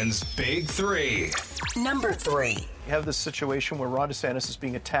Brian's Big Three. Number 3. You have this situation where Ron DeSantis is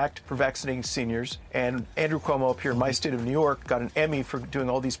being attacked for vaccinating seniors, and Andrew Cuomo up here in my state of New York got an Emmy for doing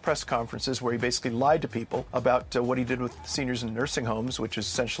all these press conferences where he basically lied to people about what he did with seniors in nursing homes, which is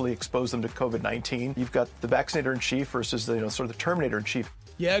essentially exposed them to COVID-19. You've got the vaccinator-in-chief versus the sort of the Terminator-in-chief.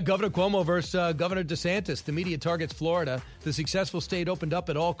 Yeah, Governor Cuomo versus Governor DeSantis. The media targets Florida. The successful state opened up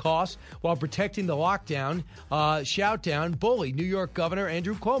at all costs while protecting the lockdown. Shout down, bully New York Governor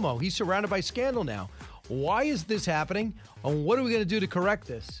Andrew Cuomo. He's surrounded by scandal now. Why is this happening? And what are we going to do to correct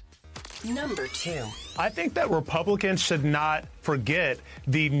this? Number 2. I think that Republicans should not forget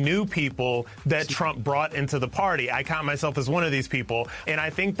the new people that Trump brought into the party. I count myself as one of these people. And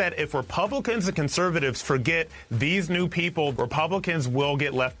I think that if Republicans and conservatives forget these new people, Republicans will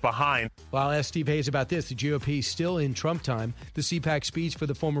get left behind. Well, I'll ask Steve Hayes about this. The GOP is still in Trump time. The CPAC speech for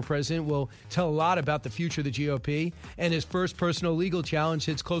the former president will tell a lot about the future of the GOP. And his first personal legal challenge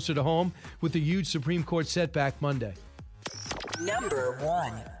hits closer to home with the huge Supreme Court setback Monday. Number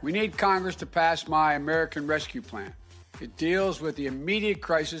 1. We need Congress to pass my American Rescue Plan. It deals with the immediate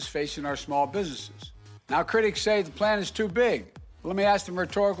crisis facing our small businesses. Now, critics say the plan is too big. Let me ask them a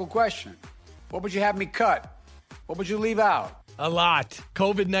rhetorical question. What would you have me cut? What would you leave out? A lot.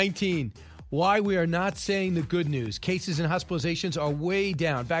 COVID-19. Why we are not saying the good news. Cases and hospitalizations are way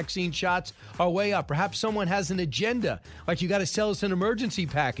down. Vaccine shots are way up. Perhaps someone has an agenda, like you got to sell us an emergency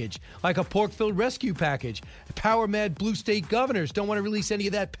package, like a pork-filled rescue package. Power-mad blue state governors don't want to release any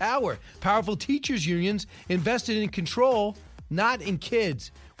of that power. Powerful teachers unions invested in control, not in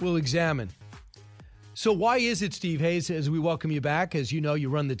kids. We'll examine. So why is it, Steve Hayes, as we welcome you back, as you know, you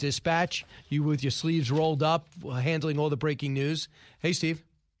run the Dispatch, you with your sleeves rolled up, handling all the breaking news. Hey, Steve.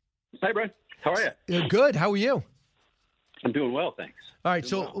 Hi, Brian. How are you? Good. How are you? I'm doing well, thanks. All right,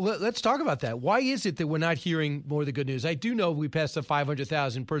 so let's talk about that. Why is it that we're not hearing more of the good news? I do know we passed the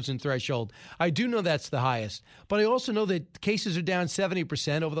 500,000 person threshold. I do know that's the highest. But I also know that cases are down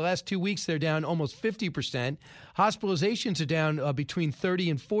 70%. Over the last 2 weeks, they're down almost 50%. Hospitalizations are down between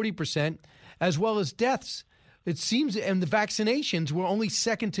 30 and 40%, as well as deaths. It seems, and the vaccinations were only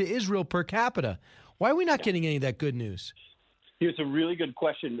second to Israel per capita. Why are we not getting any of that good news? It's a really good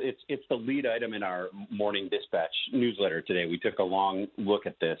question. It's the lead item in our morning Dispatch newsletter today. We took a long look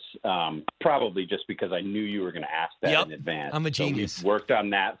at this, probably just because I knew you were going to ask that in advance. I'm a genius. So we've worked on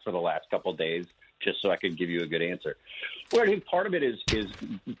that for the last couple of days just so I could give you a good answer. Well, I think part of it is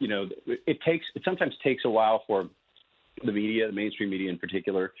you know, it sometimes takes a while for the media, the mainstream media in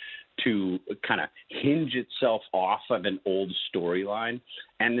particular, to kind of hinge itself off of an old storyline.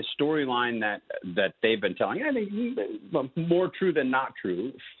 And the storyline that they've been telling, I think more true than not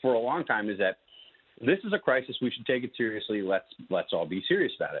true for a long time, is that this is a crisis. We should take it seriously. Let's all be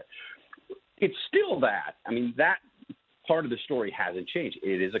serious about it. It's still that. I mean, that part of the story hasn't changed.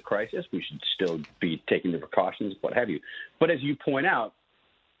 It is a crisis. We should still be taking the precautions, what have you. But as you point out,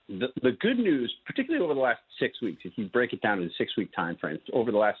 the good news, particularly over the last 6 weeks, if you break it down in 6 week time frames, over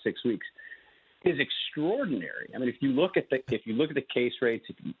the last 6 weeks, is extraordinary. I mean, if you look at the case rates,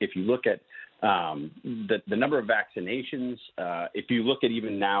 if you look at the number of vaccinations, if you look at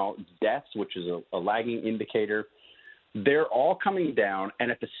even now deaths, which is a lagging indicator, they're all coming down.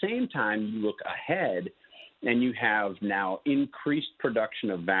 And at the same time, you look ahead and you have now increased production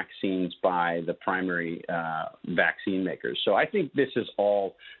of vaccines by the primary vaccine makers. So I think this is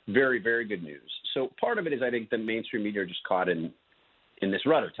all very, very good news. So part of it is I think the mainstream media are just caught in this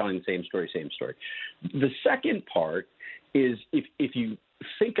rut of telling the same story. The second part is if you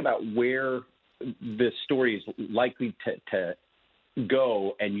think about where the story is likely to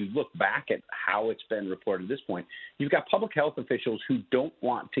go and you look back at how it's been reported at this point, you've got public health officials who don't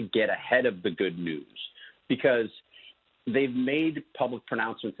want to get ahead of the good news because they've made public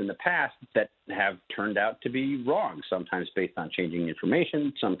pronouncements in the past that have turned out to be wrong, sometimes based on changing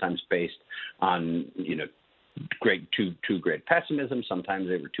information, sometimes based on, too great pessimism. Sometimes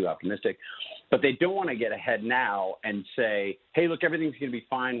they were too optimistic. But they don't want to get ahead now and say, hey, look, everything's going to be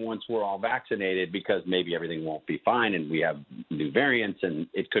fine once we're all vaccinated, because maybe everything won't be fine and we have new variants and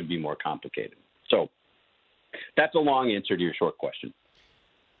it could be more complicated. So that's a long answer to your short question.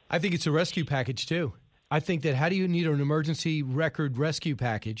 I think it's a rescue package, too. I think that how do you need an emergency record rescue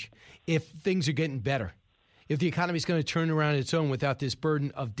package if things are getting better, if the economy is going to turn around its own without this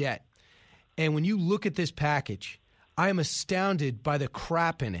burden of debt? And when you look at this package, I am astounded by the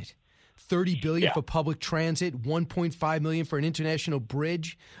crap in it. $30 billion for public transit, $1.5 million for an international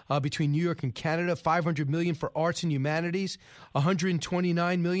bridge between New York and Canada, $500 million for arts and humanities,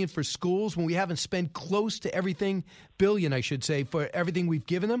 $129 million for schools, when we haven't spent close to billion, for everything we've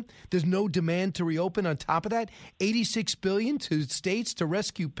given them. There's no demand to reopen on top of that. $86 billion to states to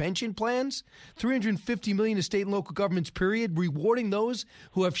rescue pension plans, $350 million to state and local governments, period, rewarding those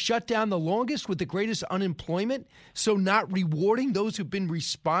who have shut down the longest with the greatest unemployment, so not rewarding those who've been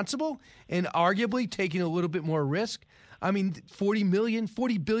responsible and arguably taking a little bit more risk. I mean, $40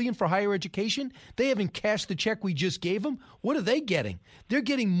 billion for higher education. They haven't cashed the check we just gave them. What are they getting? They're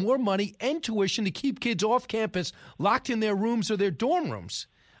getting more money and tuition to keep kids off campus, locked in their rooms or their dorm rooms.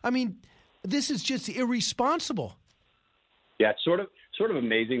 I mean, this is just irresponsible. Yeah, it's sort of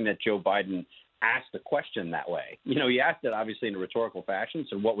amazing that Joe Biden asked the question that way. He asked it obviously in a rhetorical fashion.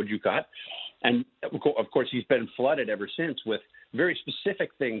 So what would you cut? And of course, he's been flooded ever since with very specific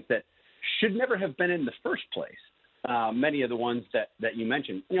things that should never have been in the first place. Many of the ones that you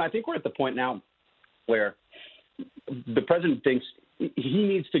mentioned. I think we're at the point now where the president thinks he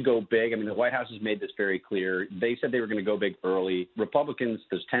needs to go big. I mean, the White House has made this very clear. They said they were going to go big early.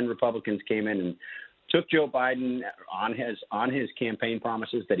 There's 10 Republicans came in and took Joe Biden on his campaign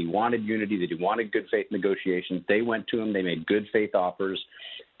promises that he wanted unity, that he wanted good faith negotiations. They went to him. They made good faith offers.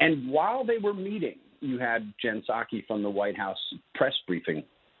 And while they were meeting, you had Jen Psaki from the White House press briefing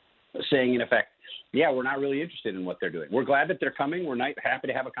saying, in effect, yeah, we're not really interested in what they're doing. We're glad that they're coming. We're happy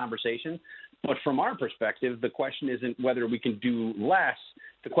to have a conversation. But from our perspective, the question isn't whether we can do less.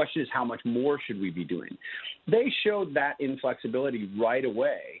 The question is how much more should we be doing? They showed that inflexibility right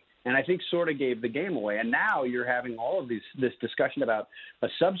away, and I think sort of gave the game away. And now you're having all of this discussion about a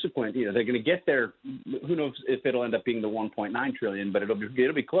subsequent, they're going to get there. Who knows if it'll end up being the $1.9 trillion, but it'll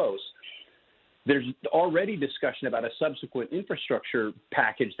be close. There's already discussion about a subsequent infrastructure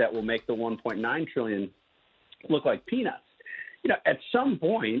package that will make the $1.9 trillion look like peanuts. At some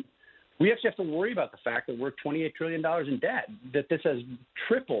point, we actually have to worry about the fact that we're $28 trillion in debt, that this has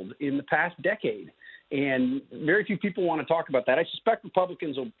tripled in the past decade. And very few people want to talk about that. I suspect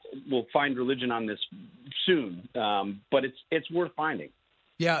Republicans will find religion on this soon, but it's worth finding.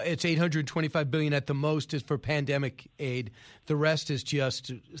 Yeah, it's $825 billion at the most is for pandemic aid. The rest is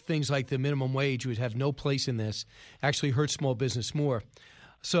just things like the minimum wage, which have no place in this, actually hurt small business more.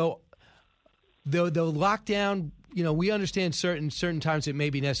 So the lockdown, we understand certain times it may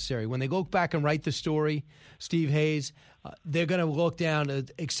be necessary. When they go back and write the story, Steve Hayes, they're going to look down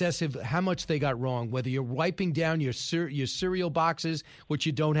at excessive, how much they got wrong, whether you're wiping down your cereal boxes, which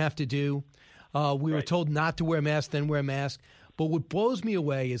you don't have to do. We were told not to wear a mask, then wear a mask. But what blows me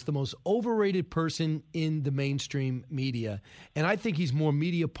away is the most overrated person in the mainstream media, and I think he's more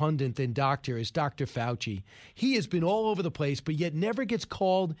media pundit than doctor, is Dr. Fauci. He has been all over the place, but yet never gets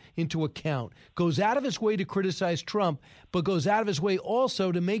called into account, goes out of his way to criticize Trump, but goes out of his way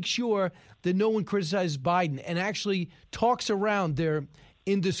also to make sure that no one criticizes Biden and actually talks around their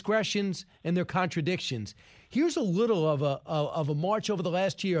indiscretions and their contradictions. Here's a little of a march over the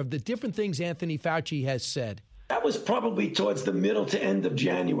last year of the different things Anthony Fauci has said. That was probably towards the middle to end of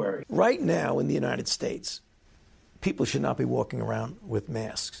January. Right now in the United States, people should not be walking around with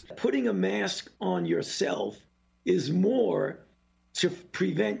masks. Putting a mask on yourself is more to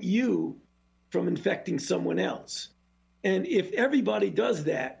prevent you from infecting someone else. And if everybody does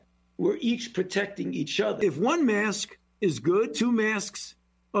that, we're each protecting each other. If one mask is good, 2 masks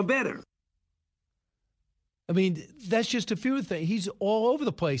are better. I mean, that's just a few things. He's all over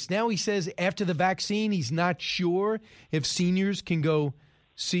the place. Now he says after the vaccine, he's not sure if seniors can go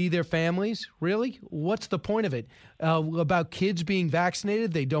see their families. Really? What's the point of it? About kids being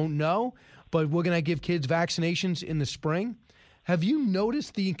vaccinated, they don't know, but we're going to give kids vaccinations in the spring. Have you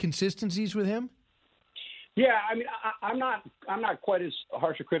noticed the inconsistencies with him? Yeah, I mean, I'm not quite as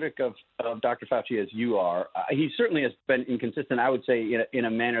harsh a critic of Dr. Fauci as you are. He certainly has been inconsistent, I would say, in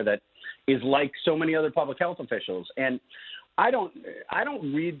a manner that is like so many other public health officials. And I don't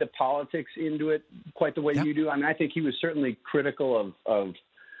read the politics into it quite the way you do. I mean, I think he was certainly critical of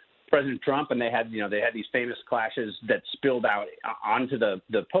President Trump, and they had these famous clashes that spilled out onto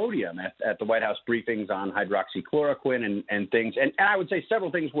the podium at the White House briefings on hydroxychloroquine and things. And I would say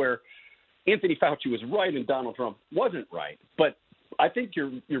several things where Anthony Fauci was right and Donald Trump wasn't right. But I think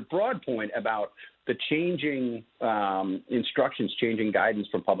your broad point about the changing instructions, changing guidance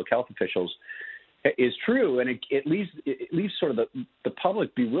from public health officials is true, and it leaves sort of the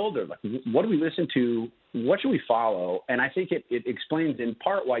public bewildered. Like, what do we listen to? What should we follow? And I think it explains in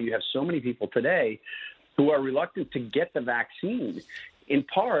part why you have so many people today who are reluctant to get the vaccine. In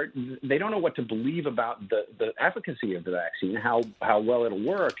part, they don't know what to believe about the efficacy of the vaccine, how well it'll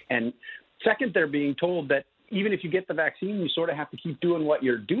work. And second, they're being told that even if you get the vaccine, you sort of have to keep doing what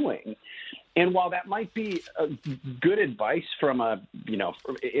you're doing. And while that might be good advice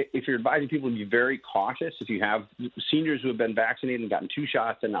if you're advising people to be very cautious, if you have seniors who have been vaccinated and gotten 2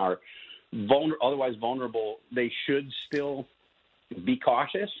 shots and are otherwise vulnerable, they should still be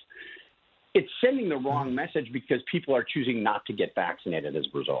cautious. It's sending the wrong message because people are choosing not to get vaccinated as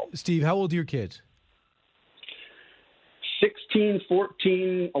a result. Steve, how old are your kids? 16,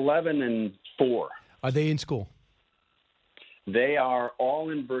 14, 11, and 4. Are they in school? They are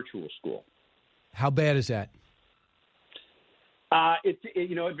all in virtual school. How bad is that? It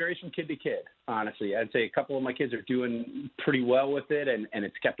varies from kid to kid, honestly. I'd say a couple of my kids are doing pretty well with it, and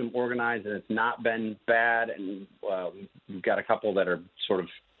it's kept them organized, and it's not been bad. And we've got a couple that are sort of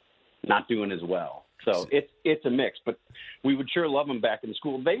not doing as well. So it's a mix, but we would sure love them back in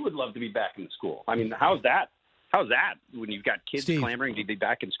school. They would love to be back in school. I mean, how's that when you've got kids clamoring to be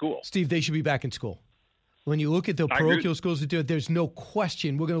back in school? Steve, they should be back in school. When you look at the parochial schools that do it, there's no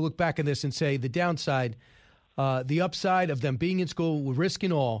question. We're going to look back at this and say the downside, the upside of them being in school with risk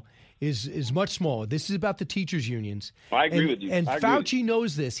and all is much smaller. This is about the teachers' unions. I agree with you. And Fauci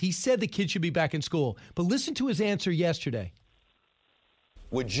knows this. He said the kids should be back in school. But listen to his answer yesterday.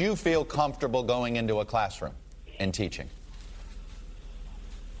 Would you feel comfortable going into a classroom and teaching?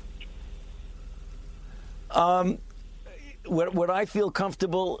 Would I feel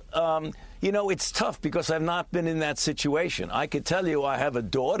comfortable? It's tough because I've not been in that situation. I could tell you I have a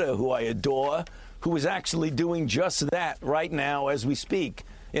daughter who I adore who is actually doing just that right now as we speak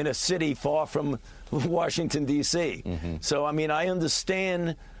in a city far from Washington, D.C. Mm-hmm. So, I mean, I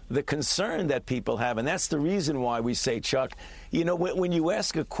understand the concern that people have, and that's the reason why we say, Chuck, when you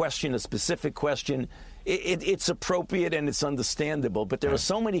ask a question, a specific question, it's appropriate and it's understandable, but there are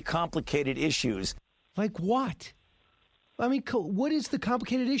so many complicated issues. Like what? I mean, what is the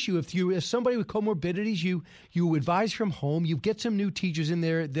complicated issue? If you, as somebody with comorbidities, you advise from home, you get some new teachers in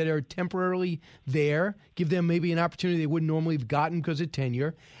there that are temporarily there, give them maybe an opportunity they wouldn't normally have gotten because of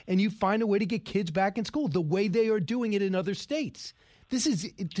tenure, and you find a way to get kids back in school the way they are doing it in other states. This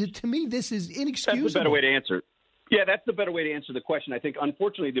is, to me, this is inexcusable. That's the better way to answer. Yeah, that's the better way to answer the question. I think,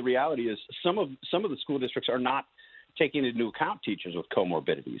 unfortunately, the reality is some of the school districts are not taking into account teachers with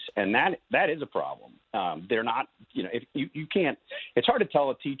comorbidities, and that is a problem. They're not, if you can't, it's hard to tell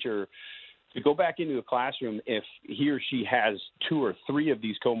a teacher to go back into a classroom if he or she has 2 or 3 of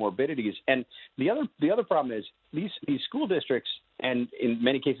these comorbidities. And the other problem is these school districts, and in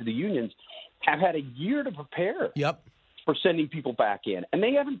many cases the unions, have had a year to prepare for sending people back in, and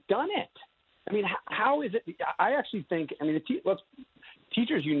they haven't done it. I mean, how is it? I actually think,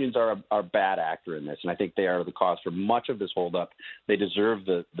 teachers' unions are a bad actor in this, and I think they are the cause for much of this holdup. They deserve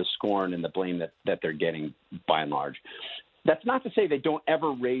the scorn and the blame that they're getting by and large. That's not to say they don't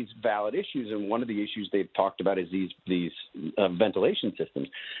ever raise valid issues, and one of the issues they've talked about is these ventilation systems.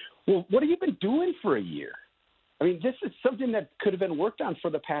 Well, what have you been doing for a year? I mean, this is something that could have been worked on for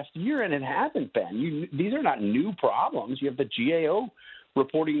the past year, and it hasn't been. These are not new problems. You have the GAO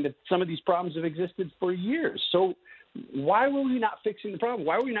reporting that some of these problems have existed for years. So why were we not fixing the problem?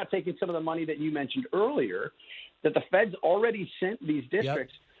 Why were we not taking some of the money that you mentioned earlier that the feds already sent these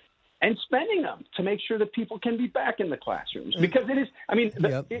districts and spending them to make sure that people can be back in the classrooms. Because it is, I mean,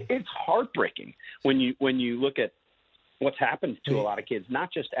 it's heartbreaking when you look at what's happened to a lot of kids,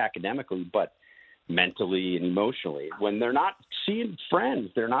 not just academically, but mentally and emotionally, when they're not seeing friends,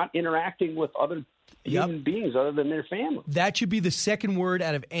 they're not interacting with other human beings other than their family. That should be the second word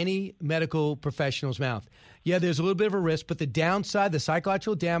out of any medical professional's mouth. Yeah, there's a little bit of a risk, but the downside, the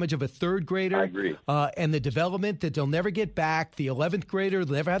psychological damage of a third grader, I agree. And the development that they'll never get back, the 11th grader,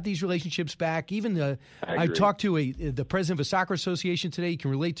 they'll never have these relationships back. Even I talked to the president of a soccer association today. You can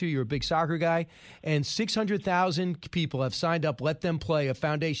relate to, you're a big soccer guy, and 600,000 people have signed up, Let Them Play, a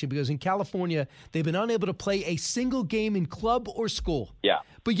foundation, because in California, they've been unable to play a single game in club or school. Yeah.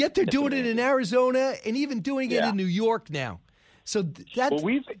 But yet they're doing it in Arizona and even doing it in New York now. So that's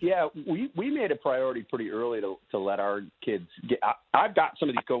we made a priority pretty early to let our kids get. I've got some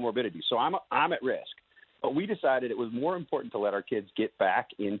of these comorbidities, so I'm at risk. But we decided it was more important to let our kids get back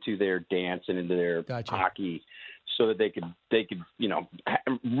into their dance and into their hockey, so that they could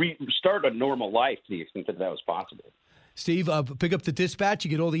start a normal life to the extent that was possible. Steve, pick up the dispatch. You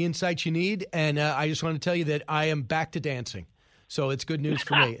get all the insights you need, and I just want to tell you that I am back to dancing. So it's good news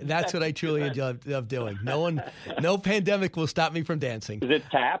for me. That's what I truly love doing. No pandemic will stop me from dancing. Is it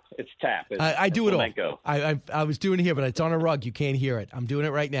tap? It's tap. I do it all. I was doing it here, but it's on a rug. You can't hear it. I'm doing it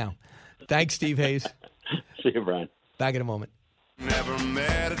right now. Thanks, Steve Hayes. See you, Brian. Back in a moment. Never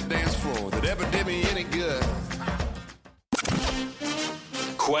met a dance floor that ever did me any good.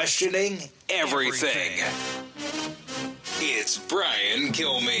 Questioning everything. It's Brian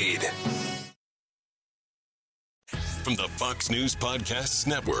Kilmeade. From the Fox News Podcasts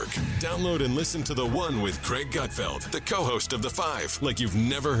Network. Download and listen to The One with Craig Gutfeld, the co-host of The Five, like you've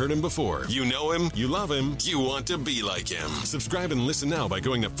never heard him before. You know him, you love him, you want to be like him. Subscribe and listen now by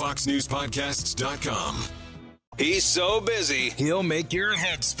going to foxnewspodcasts.com. He's so busy, he'll make your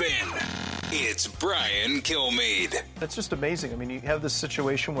head spin. It's Brian Kilmeade. That's just amazing. I mean, you have this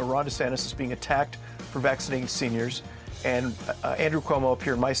situation where Ron DeSantis is being attacked for vaccinating seniors. And Andrew Cuomo up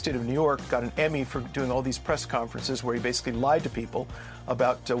here in my state of New York got an Emmy for doing all these press conferences where he basically lied to people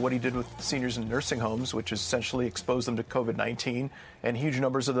about what he did with seniors in nursing homes, which essentially exposed them to COVID-19, and huge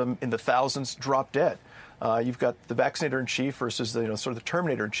numbers of them in the thousands dropped dead. You've got the vaccinator-in-chief versus the sort of the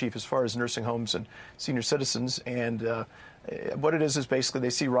terminator-in-chief as far as nursing homes and senior citizens. And what it is basically they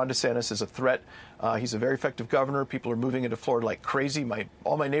see Ron DeSantis as a threat. He's a very effective governor. People are moving into Florida like crazy.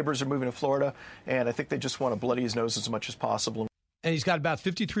 All my neighbors are moving to Florida, and I think they just want to bloody his nose as much as possible. And he's got about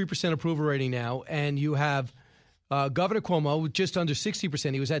 53% approval rating now, and you have Governor Cuomo with just under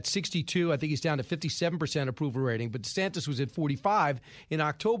 60%. He was at 62. I think he's down to 57% approval rating. But DeSantis was at 45 in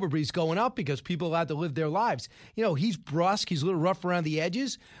October, but he's going up because people are allowed to live their lives. You know, he's brusque. He's a little rough around the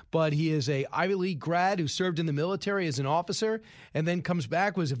edges, but he is a Ivy League grad who served in the military as an officer and then comes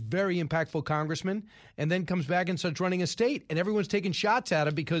back, was a very impactful congressman, and then comes back and starts running a state. And everyone's taking shots at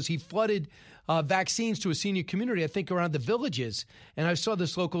him because he flooded vaccines to a senior community, I think, around the Villages. And I saw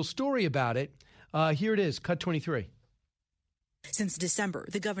this local story about it. Here it is, cut 23. Since December,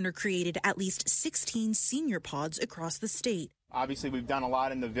 the governor created at least 16 senior pods across the state. Obviously, we've done a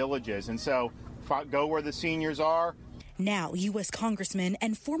lot in the Villages, and so go where the seniors are. Now, U.S. Congressman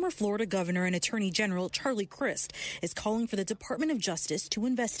and former Florida Governor and Attorney General Charlie Crist is calling for the Department of Justice to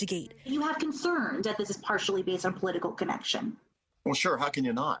investigate. You have concerns that this is partially based on political connection. Well, sure. How can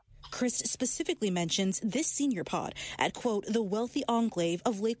you not? Crist specifically mentions this senior pod at, quote, the wealthy enclave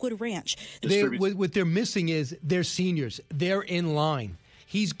of Lakewood Ranch. What they're missing is they're seniors. They're in line.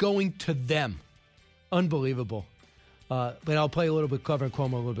 He's going to them. Unbelievable. But I'll play a little bit Governor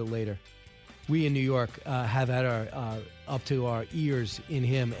Cuomo a little bit later. We in New York have had our up to our ears in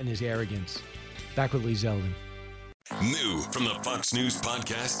him and his arrogance. Back with Lee Zeldin. New from the Fox News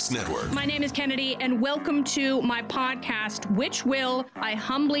Podcasts Network. My name is Kennedy, and welcome to my podcast, which will, I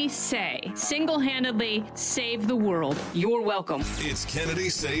humbly say, single-handedly save the world. You're welcome. It's Kennedy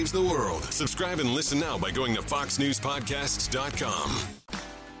Saves the World. Subscribe and listen now by going to foxnewspodcasts.com.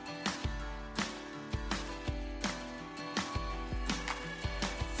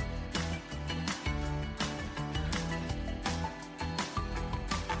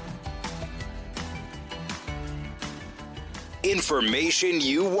 Information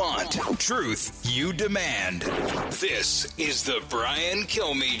you want. Truth you demand. This is the Brian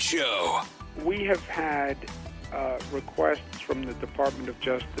Kilmeade Show. We have had requests from the Department of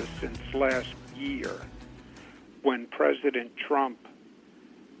Justice since last year when President Trump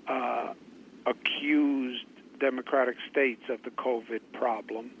accused Democratic states of the COVID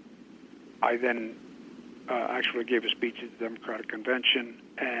problem. I then actually gave a speech at the Democratic Convention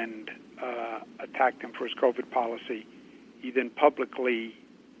and attacked him for his COVID policy. He then publicly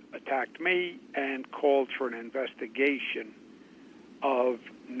attacked me and called for an investigation of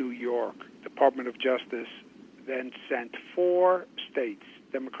New York. Department of Justice then sent 4 states,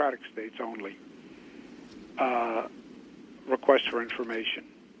 Democratic states only, requests for information.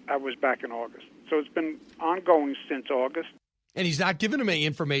 That was back in August. So it's been ongoing since August. And he's not giving him any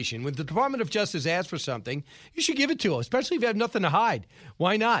information. When the Department of Justice asks for something, you should give it to him, especially if you have nothing to hide.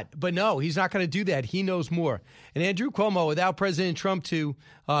 Why not? But no, he's not going to do that. He knows more. And Andrew Cuomo, without President Trump to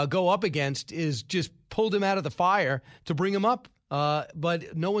go up against, is just pulled him out of the fire to bring him up.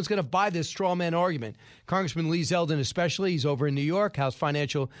 But no one's going to buy this straw man argument. Congressman Lee Zeldin especially, he's over in New York, House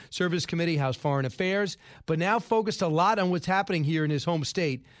Financial Service Committee, House Foreign Affairs, but now focused a lot on what's happening here in his home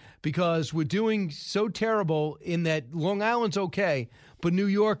state because we're doing so terrible in that Long Island's okay, but New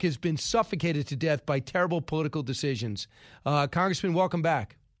York has been suffocated to death by terrible political decisions. Congressman, welcome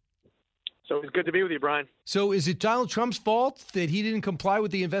back. So it's good to be with you, Brian. So is it Donald Trump's fault that he didn't comply with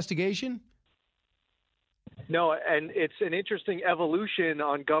the investigation? No, and it's an interesting evolution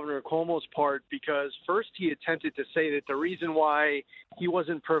on Governor Cuomo's part because first he attempted to say that the reason why he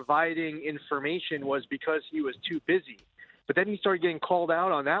wasn't providing information was because he was too busy. But then he started getting called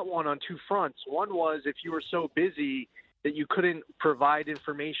out on that one on 2 fronts. One was if you were so busy that you couldn't provide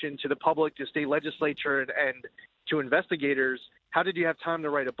information to the public, to state legislature, and to investigators, how did you have time to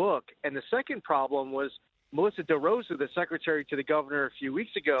write a book? And the second problem was Melissa DeRosa, the secretary to the governor a few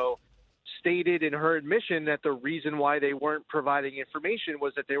weeks ago, stated in her admission that the reason why they weren't providing information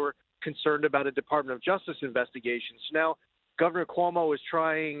was that they were concerned about a Department of Justice investigation. So now Governor Cuomo is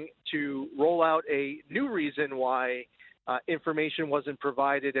trying to roll out a new reason why information wasn't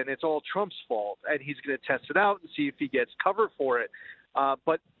provided, and it's all Trump's fault. And he's going to test it out and see if he gets cover for it.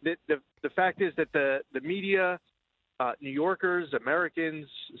 But the fact is that the media, New Yorkers, Americans,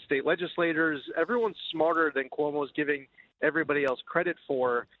 state legislators, everyone's smarter than Cuomo's giving everybody else credit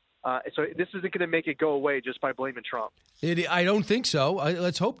for. So this isn't going to make it go away just by blaming Trump. I don't think so.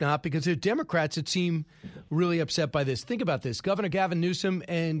 Let's hope not, because there are Democrats that seem really upset by this. Think about this. Governor Gavin Newsom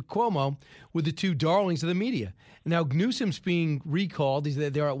and Cuomo were the 2 darlings of the media. Now, Newsom's being recalled.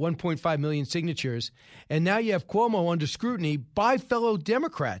 They're at 1.5 million signatures. And now you have Cuomo under scrutiny by fellow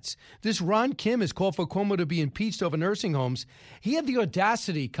Democrats. This Ron Kim has called for Cuomo to be impeached over nursing homes. He had the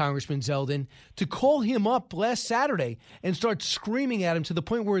audacity, Congressman Zeldin, to call him up last Saturday and start screaming at him to the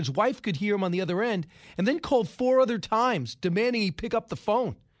point where his wife could hear him on the other end, and then called 4 other times demanding he pick up the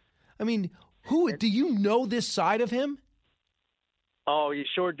phone. I mean, do you know this side of him? Oh, you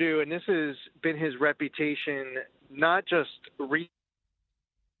sure do. And this has been his reputation, not just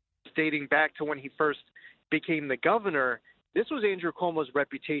dating back to when he first became the governor. This was Andrew Cuomo's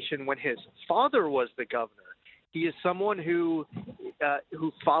reputation when his father was the governor. He is someone who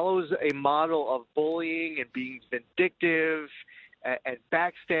follows a model of bullying and being vindictive and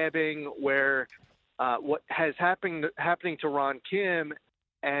backstabbing, where what has happening to Ron Kim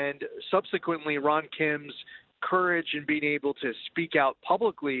and subsequently Ron Kim's courage in being able to speak out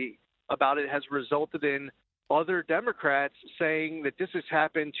publicly about it has resulted in other Democrats saying that this has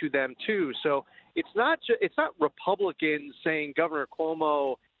happened to them too. So it's not Republicans saying Governor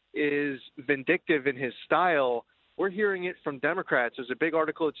Cuomo is vindictive in his style. We're hearing it from Democrats. There's a big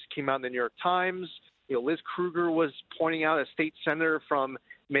article that just came out in the New York Times. Liz Kruger was pointing out, a state senator from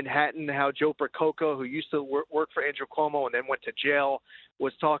Manhattan, how Joe Percoco, who used to work for Andrew Cuomo and then went to jail,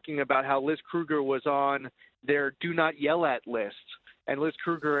 was talking about how Liz Kruger was on their do not yell at list. And Liz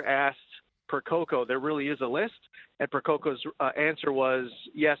Kruger asked Percoco, there really is a list? And Percoco's answer was,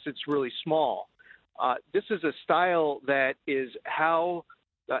 yes, it's really small. This is a style that is how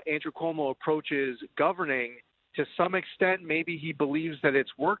Andrew Cuomo approaches governing. To some extent, maybe he believes that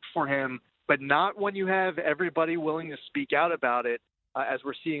it's worked for him, but not when you have everybody willing to speak out about it, as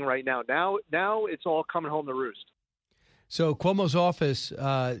we're seeing right now. Now it's all coming home to roost. So Cuomo's office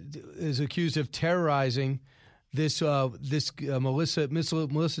is accused of terrorizing this Melissa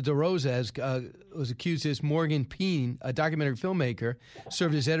DeRosa was accused as Morgan Peen, a documentary filmmaker,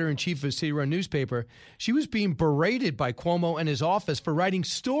 served as editor-in-chief of a city-run newspaper. She was being berated by Cuomo and his office for writing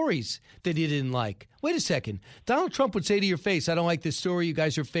stories that he didn't like. Wait a second. Donald Trump would say to your face, I don't like this story. You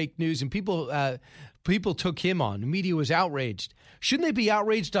guys are fake news. And people took him on. The media was outraged. Shouldn't they be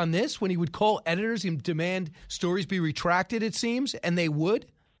outraged on this when he would call editors and demand stories be retracted, it seems, and they would?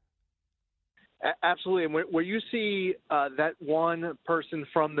 Absolutely. And where you see that one person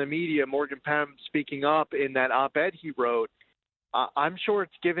from the media, Morgan Pem, speaking up in that op-ed he wrote, I'm sure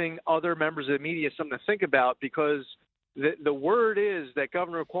it's giving other members of the media something to think about, because the word is that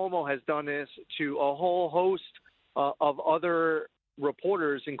Governor Cuomo has done this to a whole host of other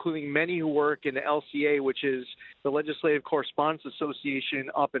reporters, including many who work in the LCA, which is the Legislative Correspondents Association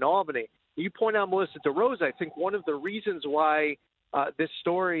up in Albany. You point out Melissa DeRosa. I think one of the reasons why this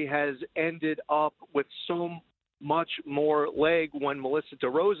story has ended up with so much more leg when Melissa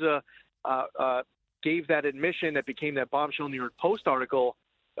DeRosa gave that admission that became that bombshell New York Post article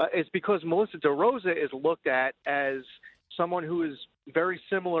is because Melissa DeRosa is looked at as someone who is very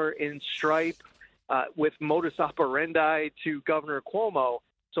similar in stripe with modus operandi to Governor Cuomo.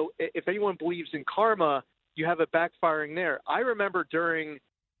 So if anyone believes in karma, you have it backfiring there. I remember during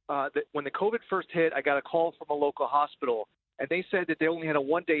when the COVID first hit, I got a call from a local hospital, and they said that they only had a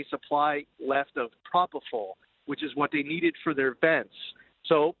one-day supply left of Propofol, which is what they needed for their vents.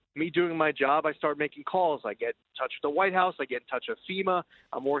 So me doing my job, I start making calls. I get in touch with the White House. I get in touch with FEMA.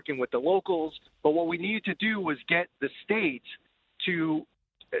 I'm working with the locals. But what we needed to do was get the state to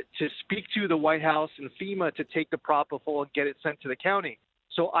speak to the White House and FEMA to take the Propofol and get it sent to the county.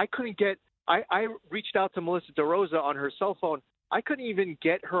 So I couldn't get – I reached out to Melissa DeRosa on her cell phone. I couldn't even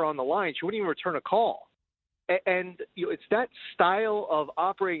get her on the line. She wouldn't even return a call. And it's that style of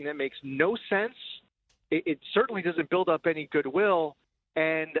operating that makes no sense. It certainly doesn't build up any goodwill.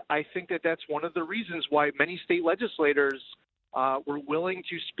 And I think that that's one of the reasons why many state legislators were willing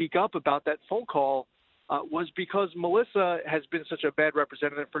to speak up about that phone call was because Melissa has been such a bad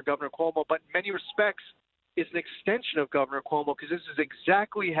representative for Governor Cuomo, but in many respects is an extension of Governor Cuomo because this is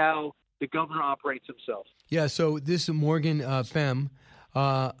exactly how the governor operates himself. Yeah, so this is Morgan Fem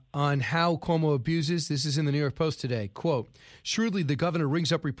on how Cuomo abuses. This is in the New York Post today. Quote, shrewdly, the governor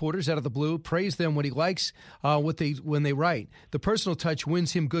rings up reporters out of the blue, praise them when he likes when they write. The personal touch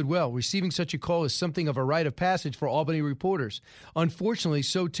wins him goodwill. Receiving such a call is something of a rite of passage for Albany reporters. Unfortunately,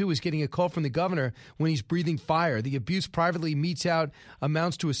 so too is getting a call from the governor when he's breathing fire. The abuse privately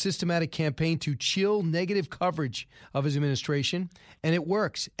amounts to a systematic campaign to chill negative coverage of his administration, and it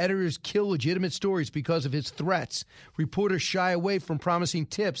works. Editors kill legitimate stories because of his threats. Reporters shy away from promising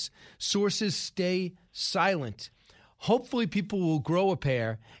tips. Sources stay silent. Hopefully people will grow a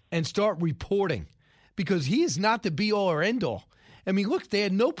pair and start reporting because he is not the be-all or end-all. I mean, look, they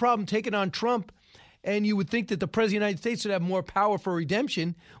had no problem taking on Trump, and you would think that the President of the United States would have more power for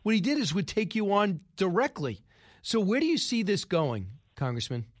redemption. What he did is would take you on directly. So where do you see this going,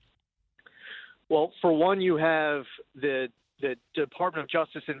 Congressman? Well, for one, you have the Department of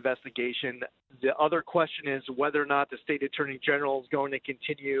Justice investigation. The other question is whether or not the state attorney general is going to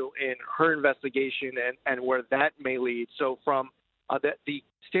continue in her investigation and where that may lead. So from the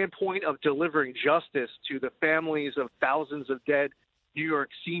standpoint of delivering justice to the families of thousands of dead New York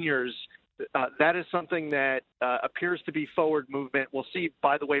seniors, that is something that appears to be forward movement. We'll see,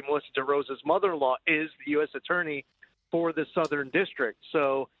 by the way, Melissa DeRosa's mother-in-law is the U.S. attorney for the Southern District.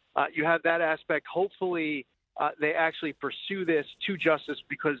 So you have that aspect. Hopefully they actually pursue this to justice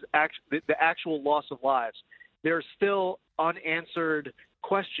because the actual loss of lives. There are still unanswered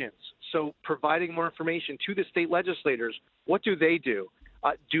questions. So providing more information to the state legislators, what do they do?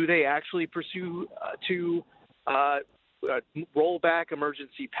 Do they actually pursue to roll back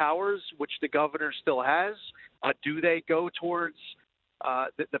emergency powers, which the governor still has? Do they go towards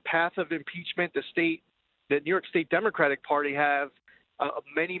the path of impeachment? The New York State Democratic Party have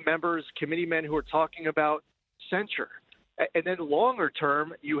many members, committeemen who are talking about censure. And then longer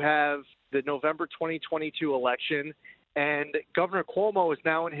term, you have the November 2022 election, and Governor Cuomo is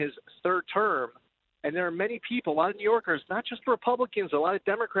now in his third term. And there are many people, a lot of New Yorkers, not just Republicans, a lot of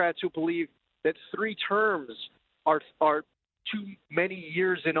Democrats who believe that 3 terms are too many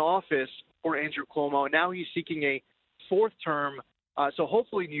years in office for Andrew Cuomo. And now he's seeking a 4th term. So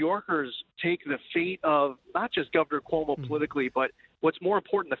hopefully New Yorkers take the fate of not just Governor Cuomo politically, but what's more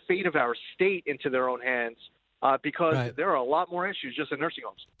important, the fate of our state into their own hands. Because there are a lot more issues just in nursing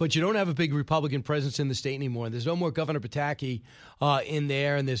homes. But you don't have a big Republican presence in the state anymore. There's no more Governor Pataki in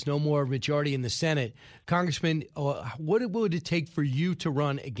there, and there's no more majority in the Senate. Congressman, what would it take for you to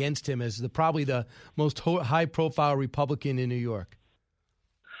run against him as probably the most high-profile Republican in New York?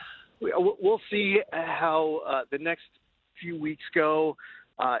 We'll see how the next few weeks go.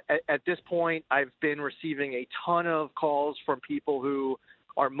 At this point, I've been receiving a ton of calls from people who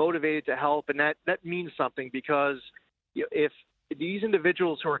are motivated to help, and that means something because if these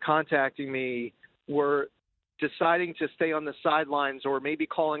individuals who are contacting me were deciding to stay on the sidelines or maybe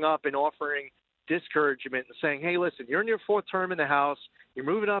calling up and offering discouragement and saying, hey, listen, you're in your 4th term in the House, you're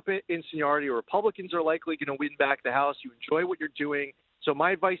moving up in seniority, Republicans are likely going to win back the House, you enjoy what you're doing, so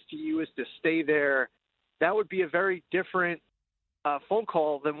my advice to you is to stay there. That would be a very different phone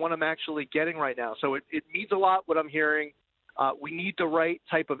call than what I'm actually getting right now. So it means a lot what I'm hearing. We need the right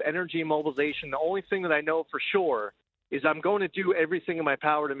type of energy and mobilization. The only thing that I know for sure is I'm going to do everything in my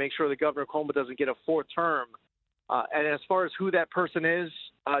power to make sure that Governor Cuomo doesn't get a fourth term. And as far as who that person is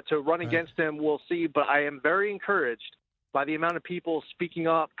to run against him, we'll see. But I am very encouraged by the amount of people speaking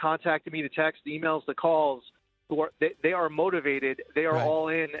up, contacting me, the text, the emails, the calls. They are motivated. They are all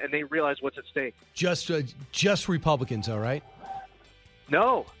in, and they realize what's at stake. Just Republicans, all right?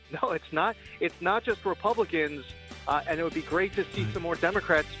 No, it's not. It's not just Republicans. And it would be great to see some more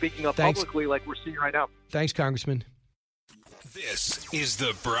Democrats speaking up publicly like we're seeing right now. Thanks, Congressman. This is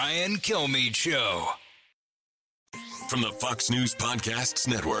the Brian Kilmeade Show. From the Fox News Podcasts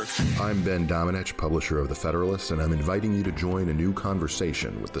Network. I'm Ben Domenech, publisher of The Federalist, and I'm inviting you to join a new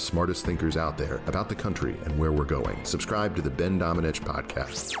conversation with the smartest thinkers out there about the country and where we're going. Subscribe to the Ben Domenech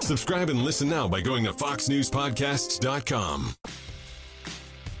Podcast. Subscribe and listen now by going to foxnewspodcasts.com.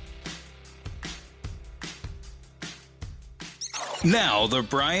 Now, the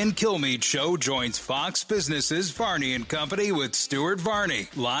Brian Kilmeade Show joins Fox Business's Varney & Company with Stuart Varney,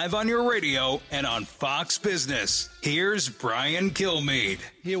 live on your radio and on Fox Business. Here's Brian Kilmeade.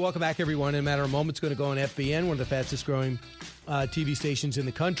 Here, welcome back, everyone. In a matter of moments, going to go on FBN, one of the fastest-growing TV stations in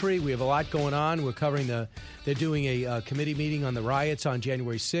the country. We have a lot going on. We're covering they're doing a committee meeting on the riots on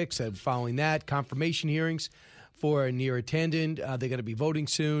January 6th. Following that, confirmation hearings for a near attendant. They're going to be voting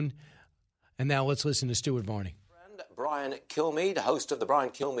soon. And now let's listen to Stuart Varney. Brian Kilmeade, host of the Brian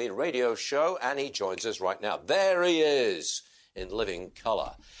Kilmeade Radio Show, and he joins us right now. There he is in living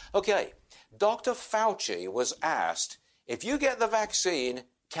color. Okay, Dr. Fauci was asked, if you get the vaccine,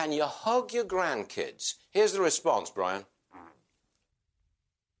 can you hug your grandkids? Here's the response, Brian.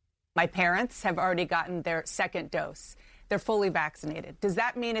 My parents have already gotten their second dose. They're fully vaccinated. Does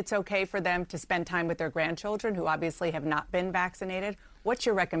that mean it's okay for them to spend time with their grandchildren who obviously have not been vaccinated? What's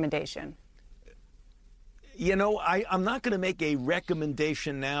your recommendation? You know, I'm not going to make a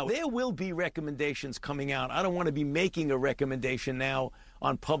recommendation now. There will be recommendations coming out. I don't want to be making a recommendation now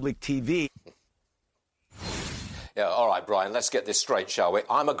on public TV. Yeah, all right, Brian, let's get this straight, shall we?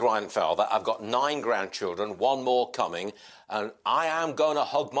 I'm a grandfather. I've got 9 grandchildren, 1 more coming, and I am going to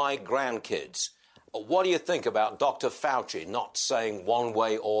hug my grandkids. What do you think about Dr. Fauci not saying one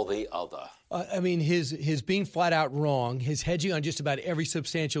way or the other? I mean, his being flat out wrong, his hedging on just about every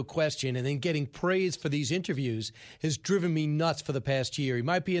substantial question, and then getting praise for these interviews has driven me nuts for the past year. He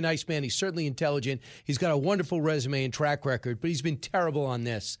might be a nice man. He's certainly intelligent. He's got a wonderful resume and track record, but he's been terrible on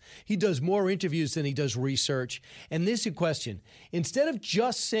this. He does more interviews than he does research. And this is a question. Instead of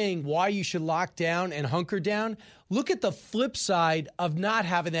just saying why you should lock down and hunker down, look at the flip side of not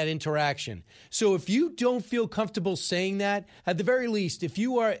having that interaction. So if you don't feel comfortable saying that, at the very least, if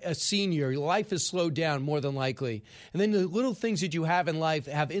you are a senior, your life is slowed down more than likely, and then the little things that you have in life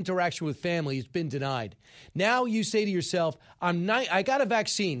have interaction with family has been denied. Now you say to yourself, I got a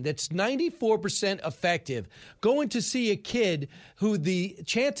vaccine that's 94% effective. Going to see a kid who the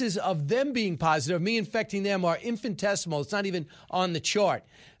chances of them being positive, me infecting them, are infinitesimal. It's not even on the chart.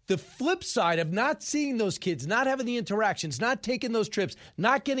 The flip side of not seeing those kids, not having the interactions, not taking those trips,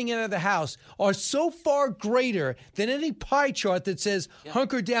 not getting out of the house are so far greater than any pie chart that says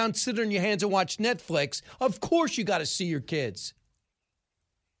hunker down, sit on your hands and watch Netflix. Of course you got to see your kids.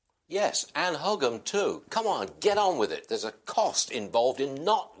 Yes, and hug them too. Come on, get on with it. There's a cost involved in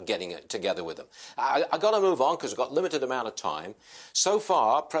not getting it together with them. I got to move on because we've got limited amount of time. So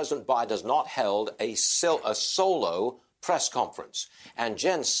far, President Biden has not held a solo press conference. And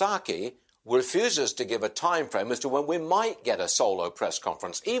Jen Psaki refuses to give a time frame as to when we might get a solo press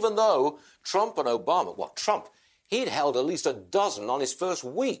conference, even though Trump and Obama, Trump, he'd held at least a dozen on his first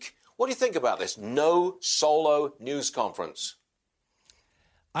week. What do you think about this? No solo news conference.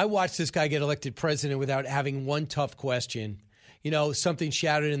 I watched this guy get elected president without having one tough question. You know, something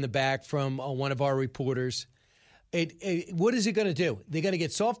shouted in the back from one of our reporters. What is he going to do? They're going to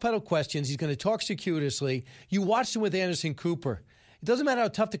get soft pedal questions. He's going to talk circuitously. You watched him with Anderson Cooper. It doesn't matter how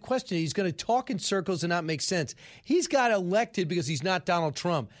tough the question is. He's going to talk in circles and not make sense. He's got elected because he's not Donald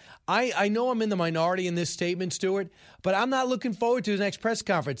Trump. I know I'm in the minority in this statement, Stuart, but I'm not looking forward to his next press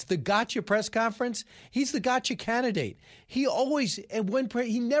conference. The gotcha press conference, he's the gotcha candidate. He always,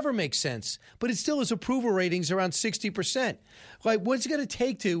 he never makes sense, but it still his approval ratings around 60%. Like, what's it going to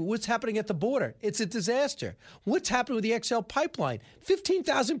take to what's happening at the border? It's a disaster. What's happening with the XL pipeline?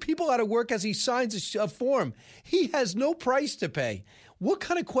 15,000 people out of work as he signs a form. He has no price to pay. What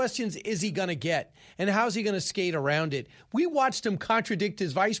kind of questions is he going to get, and how's he going to skate around it? We watched him contradict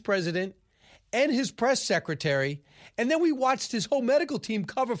his vice president and his press secretary, and then we watched his whole medical team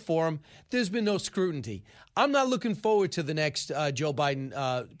cover for him. There's been no scrutiny. I'm not looking forward to the next Joe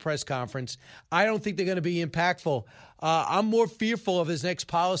Biden press conference. I don't think they're going to be impactful. I'm more fearful of his next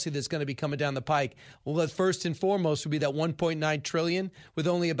policy that's going to be coming down the pike. Well, first and foremost would be that $1.9 trillion, with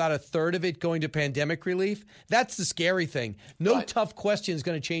only about a third of it going to pandemic relief. That's the scary thing. No tough question is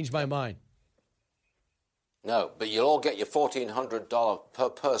going to change my mind. No, but you'll all get your $1,400 per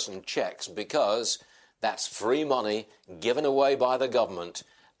person checks because that's free money given away by the government.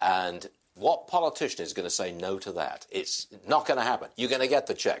 And what politician is going to say no to that? It's not going to happen. You're going to get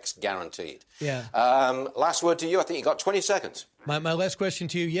the checks, guaranteed. Yeah. Last word to you. I think you got 20 seconds. My last question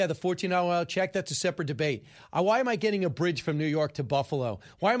to you, yeah, the $14 check, that's a separate debate. Why am I getting a bridge from New York to Buffalo?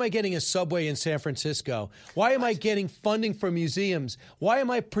 Why am I getting a subway in San Francisco? Why am I getting funding for museums? Why am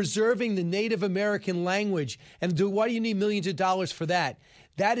I preserving the Native American language? And why do you need millions of dollars for that?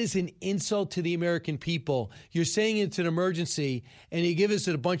 That is an insult to the American people. You're saying it's an emergency, and you give us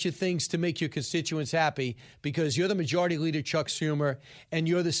a bunch of things to make your constituents happy because you're the majority leader, Chuck Schumer, and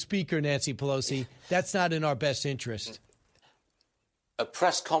you're the speaker, Nancy Pelosi. That's not in our best interest. A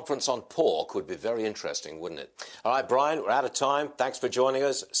press conference on pork would be very interesting, wouldn't it? All right, Brian, we're out of time. Thanks for joining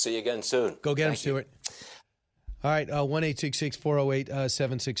us. See you again soon. Go get him, Stuart. All right,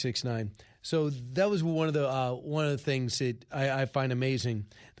 1-866-408-7669. So that was one of the things that I find amazing,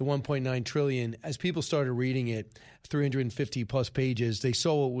 the $1.9 trillion. As people started reading it, 350-plus pages, they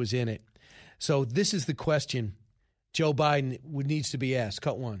saw what was in it. So this is the question Joe Biden needs to be asked.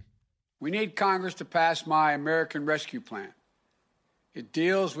 Cut one. We need Congress to pass my American Rescue Plan. It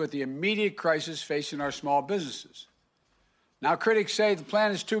deals with the immediate crisis facing our small businesses. Now, critics say the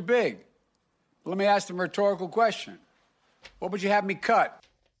plan is too big. But let me ask them a rhetorical question. What would you have me cut?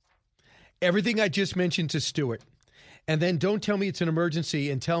 Everything I just mentioned to Stuart. And then don't tell me it's an emergency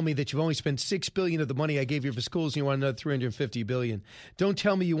and tell me that you've only spent $6 billion of the money I gave you for schools and you want another $350 billion. Don't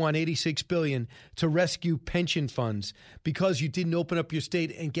tell me you want $86 billion to rescue pension funds because you didn't open up your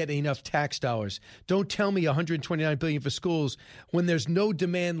state and get enough tax dollars. Don't tell me $129 billion for schools when there's no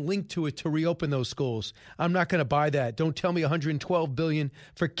demand linked to it to reopen those schools. I'm not going to buy that. Don't tell me $112 billion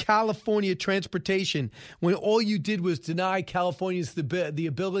for California transportation when all you did was deny Californians the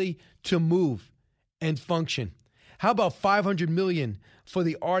ability to move and function. How about $500 million for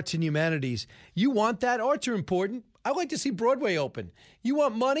the arts and humanities? You want that? Arts are important. I like to see Broadway open. You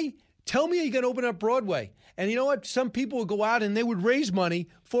want money? Tell me you're going to open up Broadway. And you know what? Some people would go out and they would raise money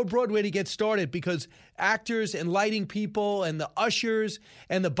for Broadway to get started because actors and lighting people and the ushers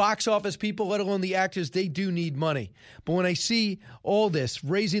and the box office people, let alone the actors, they do need money. But when I see all this,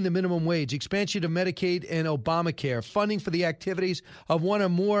 raising the minimum wage, expansion of Medicaid and Obamacare, funding for the activities of one or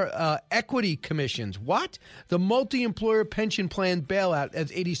more equity commissions, what? The multi-employer pension plan bailout at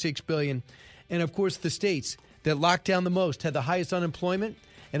 $86 billion. And, of course, the states that locked down the most had the highest unemployment.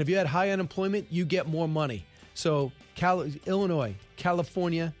 And if you had high unemployment, you get more money. So Illinois,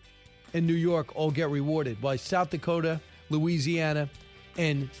 California, and New York all get rewarded, while South Dakota, Louisiana,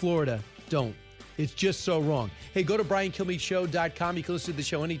 and Florida don't. It's just so wrong. Hey, go to BrianKilmeadeShow.com. You can listen to the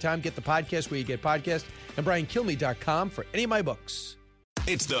show anytime. Get the podcast where you get podcasts. And BrianKilmeade.com for any of my books.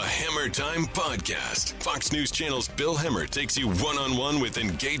 It's the Hammer Time Podcast. Fox News Channel's Bill Hemmer takes you one-on-one with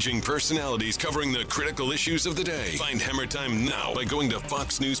engaging personalities covering the critical issues of the day. Find Hammer Time now by going to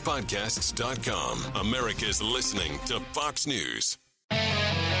FoxNewsPodcasts.com. America's listening to Fox News.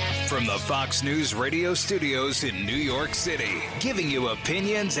 From the Fox News radio studios in New York City, giving you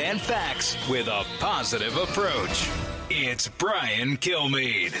opinions and facts with a positive approach. It's Brian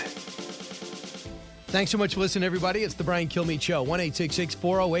Kilmeade. Thanks so much for listening, everybody. It's the Brian Kilmeade Show.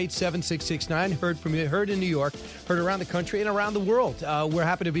 1-866-408-7669. Heard from you. Heard in New York. Heard around the country and around the world. We're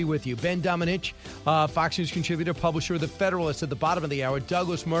happy to be with you. Ben Domenech, Fox News contributor, publisher of The Federalist at the bottom of the hour.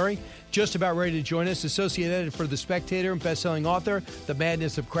 Douglas Murray, just about ready to join us. Associate editor for The Spectator and best-selling author, The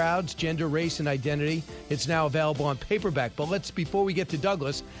Madness of Crowds, Gender, Race, and Identity. It's now available on paperback. But before we get to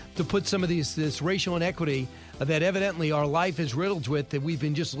Douglas, to put some of this racial inequity that evidently our life is riddled with, that we've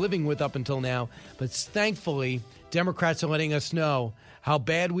been just living with up until now. But thankfully, Democrats are letting us know how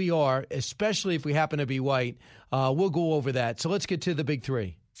bad we are, especially if we happen to be white. We'll go over that. So let's get to the big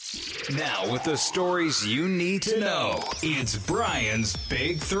three. Now, with the stories you need to know, it's Brian's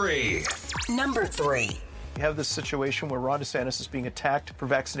Big Three. Number 3. We have this situation where Ron DeSantis is being attacked for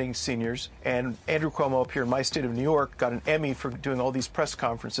vaccinating seniors, and Andrew Cuomo up here in my state of New York got an Emmy for doing all these press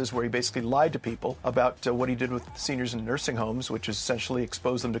conferences where he basically lied to people about what he did with seniors in nursing homes, which is essentially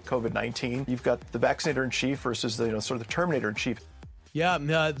expose them to COVID-19. You've got the vaccinator-in-chief versus the sort of the Terminator-in-chief. Yeah,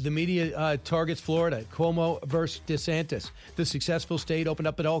 the media targets Florida. Cuomo versus DeSantis. The successful state opened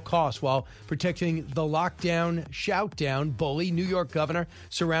up at all costs while protecting the lockdown, shout-down, bully New York governor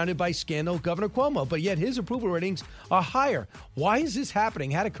surrounded by scandal, Governor Cuomo. But yet his approval ratings are higher. Why is this happening?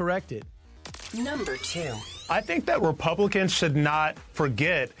 How to correct it? Number 2. I think that Republicans should not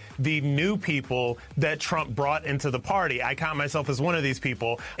forget the new people that Trump brought into the party. I count myself as one of these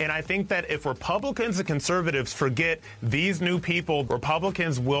people. And I think that if Republicans and conservatives forget these new people,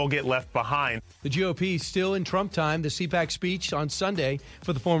 Republicans will get left behind. The GOP still in Trump time. The CPAC speech on Sunday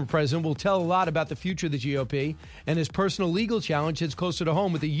for the former president will tell a lot about the future of the GOP, and his personal legal challenge hits closer to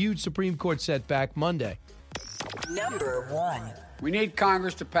home with a huge Supreme Court setback Monday. Number 1. We need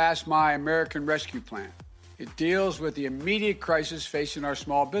Congress to pass my American Rescue Plan. It deals with the immediate crisis facing our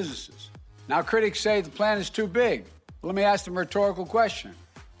small businesses. Now, critics say the plan is too big. Let me ask them a rhetorical question.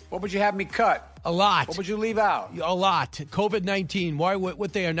 What would you have me cut? A lot. What would you leave out? A lot. COVID-19.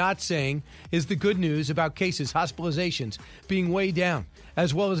 What they are not saying is the good news about cases, hospitalizations being way down,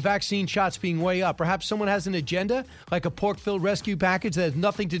 as well as vaccine shots being way up. Perhaps someone has an agenda, like a pork-filled rescue package that has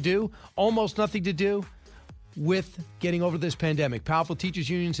nothing to do, almost nothing to do, with getting over this pandemic. Powerful teachers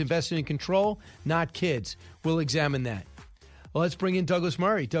unions invested in control, not kids. We'll examine that. Well, let's bring in Douglas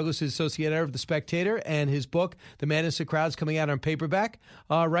Murray. Douglas is associate editor of The Spectator, and his book, The Madness of Crowds, coming out on paperback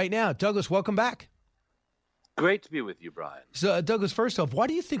right now. Douglas, welcome back. Great to be with you, Brian. So, Douglas, first off, why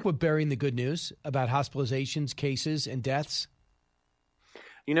do you think we're burying the good news about hospitalizations, cases, and deaths?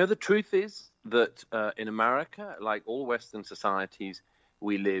 You know, the truth is that in America, like all Western societies,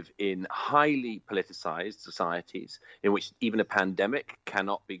 we live in highly politicized societies in which even a pandemic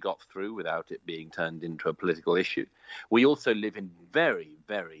cannot be got through without it being turned into a political issue. We also live in very,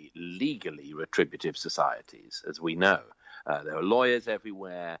 very legally retributive societies, as we know. There are lawyers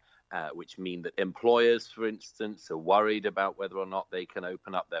everywhere, which mean that employers, for instance, are worried about whether or not they can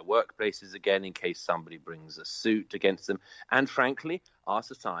open up their workplaces again in case somebody brings a suit against them. And frankly, our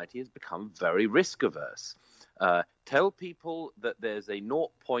society has become very risk averse. Tell people that there's a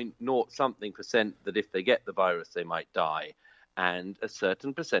 0.0 something percent that if they get the virus, they might die. And a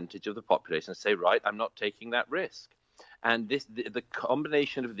certain percentage of the population say, right, I'm not taking that risk. And the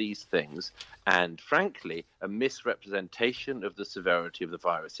combination of these things and, frankly, a misrepresentation of the severity of the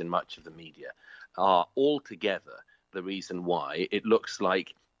virus in much of the media are altogether the reason why it looks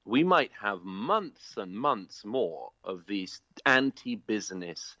like we might have months and months more of these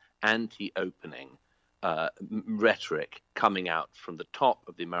anti-business, anti-opening rhetoric coming out from the top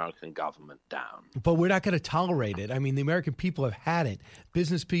of the American government down. But we're not going to tolerate it. I mean, the American people have had it.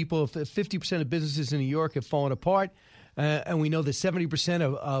 Business people, 50% of businesses in New York have fallen apart. And we know that 70%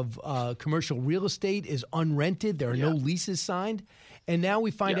 of commercial real estate is unrented. There are no leases signed. And now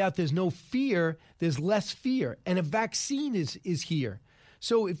we find out there's no fear. There's less fear. And a vaccine is here.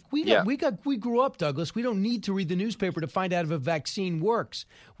 So if we grew up, Douglas, we don't need to read the newspaper to find out if a vaccine works.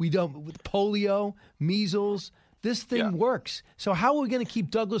 We don't, with polio, measles, this thing works. So how are we going to keep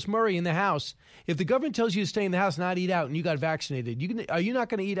Douglas Murray in the house? If the government tells you to stay in the house, not eat out, and you got vaccinated, are you not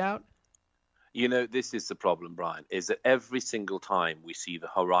going to eat out? You know, this is the problem, Brian, is that every single time we see the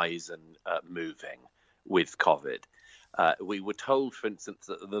horizon moving with COVID, we were told, for instance,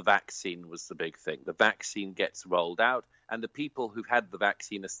 that the vaccine was the big thing. The vaccine gets rolled out, and the people who've had the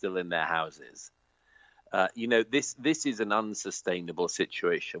vaccine are still in their houses. You know, this is an unsustainable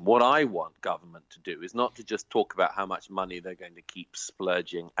situation. What I want government to do is not to just talk about how much money they're going to keep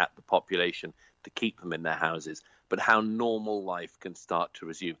splurging at the population to keep them in their houses, but how normal life can start to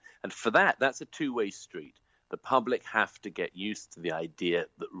resume. And for that, that's a two-way street. The public have to get used to the idea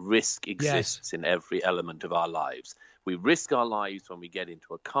that risk exists in every element of our lives. We risk our lives when we get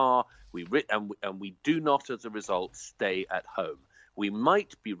into a car, and we do not, as a result, stay at home. We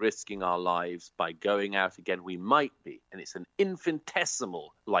might be risking our lives by going out again. We might be, and it's an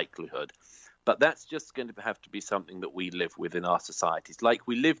infinitesimal likelihood. But that's just going to have to be something that we live with in our societies, like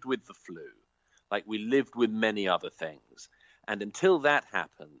we lived with the flu, like we lived with many other things. And until that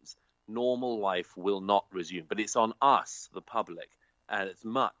happens, normal life will not resume. But it's on us, the public, as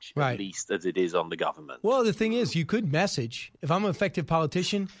much, at least, as it is on the government. Well, the thing is, you could message. If I'm an effective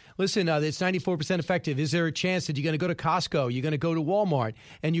politician, listen, it's 94% effective. Is there a chance that you're going to go to Costco, you're going to go to Walmart,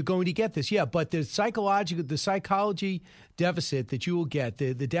 and you're going to get this? Yeah, but the psychology deficit that you will get,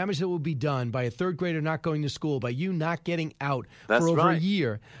 the damage that will be done by a third grader not going to school, by you not getting out for over a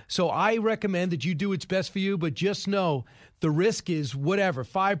year. So I recommend that you do what's best for you, but just know the risk is whatever,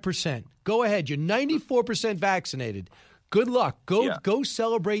 5%. Go ahead. You're 94% vaccinated. Good luck. Go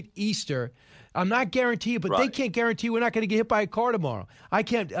celebrate Easter. I'm not guaranteeing, but they can't guarantee we're not going to get hit by a car tomorrow. I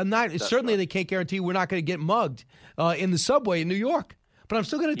can't. I'm not. Certainly, they can't guarantee we're not going to get mugged in the subway in New York. but I'm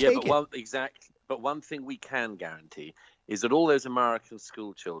still going to take it. Exactly. But one thing we can guarantee is that all those American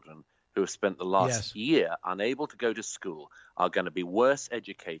school children who have spent the last year unable to go to school are going to be worse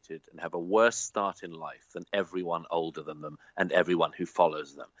educated and have a worse start in life than everyone older than them and everyone who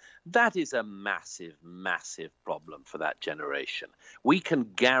follows them. That is a massive, massive problem for that generation. We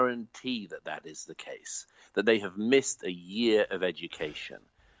can guarantee that that is the case, that they have missed a year of education.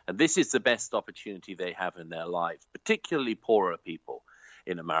 And this is the best opportunity they have in their lives, particularly poorer people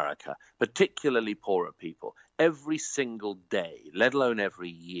in America, particularly poorer people. Every single day, let alone every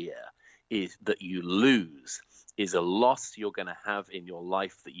year, is that you lose is a loss you're going to have in your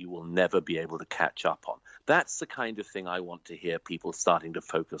life that you will never be able to catch up on. That's the kind of thing I want to hear people starting to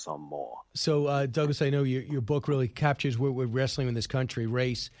focus on more. So, Douglas, I know your book really captures where we're wrestling in this country,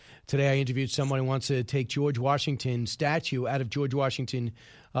 race. Today I interviewed someone who wants to take George Washington's statue out of George Washington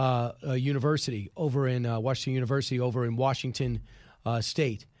University over in Washington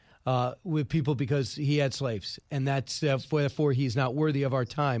State. With people because he had slaves, and that's therefore he's not worthy of our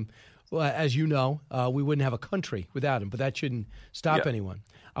time. Well, as you know, we wouldn't have a country without him, but that shouldn't stop anyone.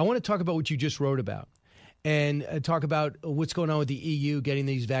 I want to talk about what you just wrote about and talk about what's going on with the EU getting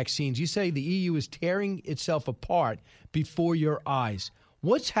these vaccines. You say the EU is tearing itself apart before your eyes.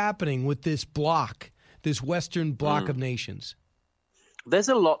 What's happening with this bloc, this Western bloc of nations? There's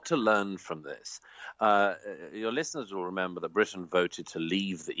a lot to learn from this. Your listeners will remember that Britain voted to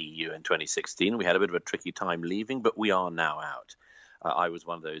leave the EU in 2016. We had a bit of a tricky time leaving, but we are now out. I was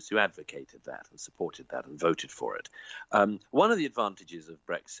one of those who advocated that and supported that and voted for it. One of the advantages of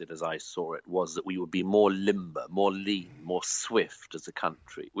Brexit, as I saw it, was that we would be more limber, more lean, more swift as a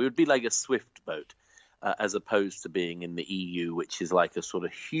country. We would be like a swift boat, as opposed to being in the EU, which is like a sort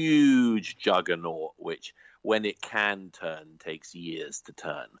of huge juggernaut, which when it can turn, takes years to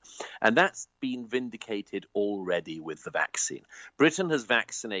turn. And that's been vindicated already with the vaccine. Britain has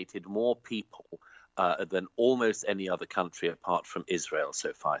vaccinated more people than almost any other country apart from Israel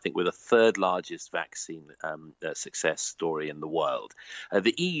so far. I think we're the third largest vaccine success story in the world.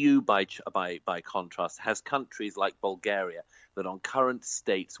 The EU, by contrast, has countries like Bulgaria that on current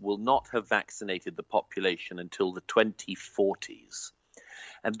states will not have vaccinated the population until the 2040s.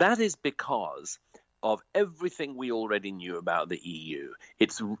 And that is because of everything we already knew about the EU.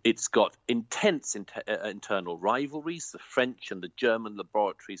 It's got intense internal rivalries. The French and the German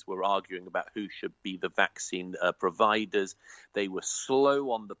laboratories were arguing about who should be the vaccine providers. They were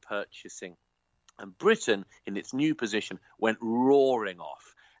slow on the purchasing. And Britain, in its new position, went roaring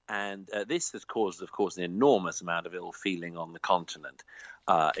off. And this has caused, of course, an enormous amount of ill feeling on the continent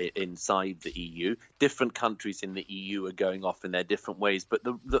inside the EU. Different countries in the EU are going off in their different ways. But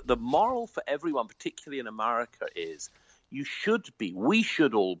the moral for everyone, particularly in America, is we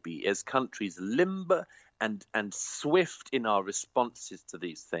should all be, as countries, limber and swift in our responses to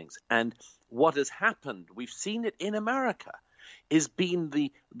these things. And what has happened, we've seen it in America, is been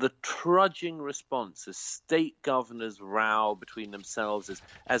the trudging response as state governors row between themselves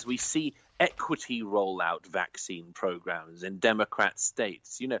as we see equity roll out vaccine programs in Democrat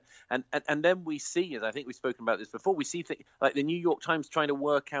states, and then we see, as I think we've spoken about this before, we see things like the New York Times trying to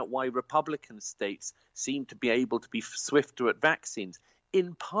work out why Republican states seem to be able to be swifter at vaccines.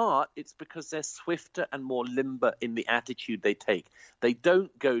 In part, it's because they're swifter and more limber in the attitude they take. They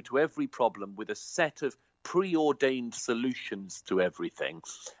don't go to every problem with a set of preordained solutions to everything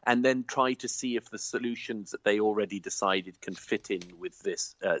and then try to see if the solutions that they already decided can fit in with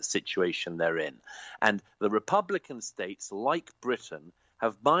this situation they're in. And the Republican states, like Britain,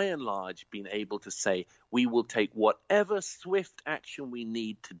 have by and large been able to say, we will take whatever swift action we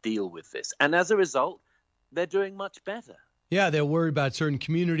need to deal with this. And as a result, they're doing much better. Yeah, they're worried about certain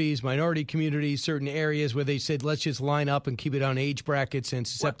communities, minority communities, certain areas where they said, let's just line up and keep it on age brackets and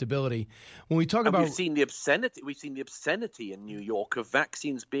susceptibility. When we talk about, we've seen the obscenity in New York of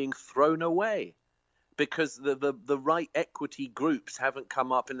vaccines being thrown away because the right equity groups haven't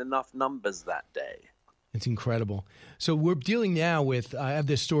come up in enough numbers that day. It's incredible. So we're dealing now with, I have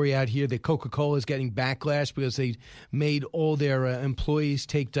this story out here that Coca-Cola is getting backlash because they made all their employees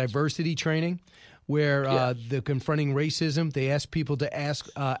take diversity training, where they're confronting racism. They ask people to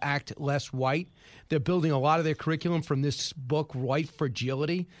act less white. They're building a lot of their curriculum from this book, White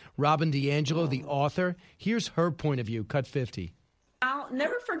Fragility. Robin DiAngelo, the author, here's her point of view, cut 50. I'll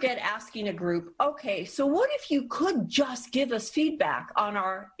never forget asking a group, okay, so what if you could just give us feedback on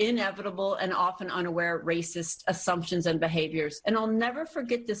our inevitable and often unaware racist assumptions and behaviors? And I'll never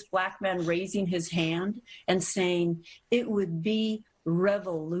forget this black man raising his hand and saying, it would be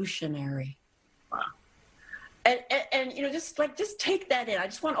revolutionary. And just take that in. I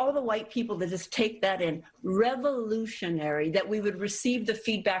just want all the white people to just take that in. Revolutionary that we would receive the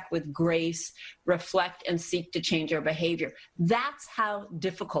feedback with grace, reflect, and seek to change our behavior. That's how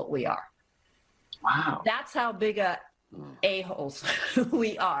difficult we are. Wow. That's how big a-holes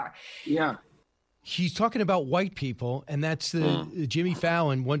we are. Yeah. He's talking about white people, and that's the Jimmy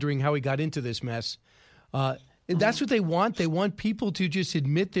Fallon wondering how he got into this mess. That's what they want. They want people to just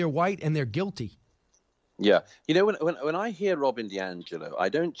admit they're white and they're guilty. Yeah. You know, when I hear Robin DiAngelo, I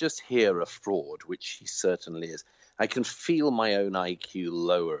don't just hear a fraud, which he certainly is. I can feel my own IQ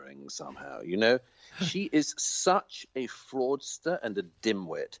lowering somehow, you know? She is such a fraudster and a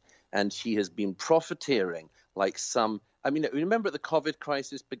dimwit, and she has been profiteering like some... I mean, remember the COVID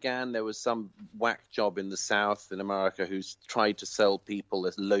crisis began, there was some whack job in the South in America who's tried to sell people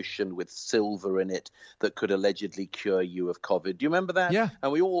a lotion with silver in it that could allegedly cure you of COVID. Do you remember that? Yeah.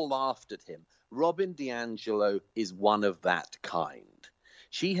 And we all laughed at him. Robin DiAngelo is one of that kind.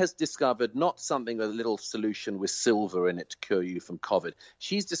 She has discovered not something, a little solution with silver in it to cure you from COVID.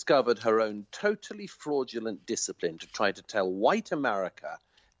 She's discovered her own totally fraudulent discipline to try to tell white America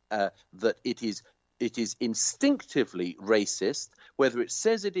that it is instinctively racist, whether it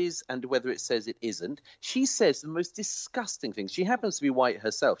says it is and whether it says it isn't. She says the most disgusting things. She happens to be white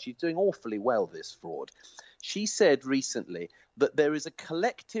herself. She's doing awfully well, this fraud. She said recently that there is a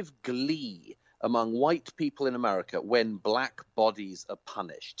collective glee among white people in America when black bodies are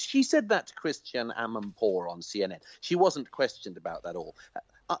punished. She said that to Christiane Amanpour on CNN. She wasn't questioned about that at all.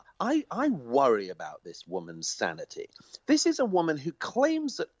 I worry about this woman's sanity. This is a woman who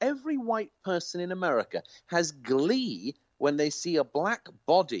claims that every white person in America has glee when they see a black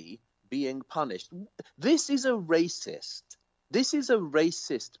body being punished. This is a racist. This is a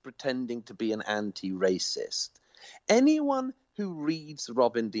racist pretending to be an anti-racist. Anyone who reads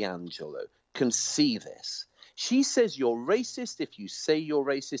Robin DiAngelo can see this. She says you're racist if you say you're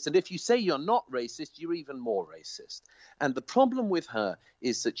racist, and if you say you're not racist, you're even more racist. And the problem with her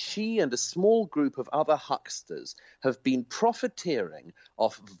is that she and a small group of other hucksters have been profiteering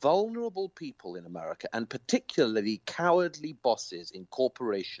off vulnerable people in America, and particularly cowardly bosses in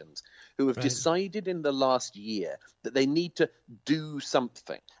corporations who have decided in the last year that they need to do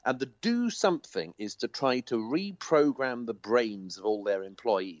something. And the do something is to try to reprogram the brains of all their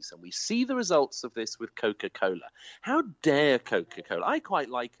employees. And we see the results of this with Coca-Cola. How dare Coca-Cola? I quite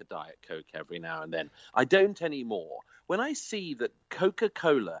like a Diet Coke every now and then. I don't anymore. When I see that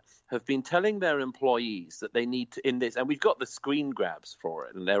Coca-Cola have been telling their employees that they need to, in this, and we've got the screen grabs for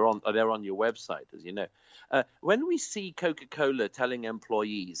it, and they're on your website, as you know. When we see Coca-Cola telling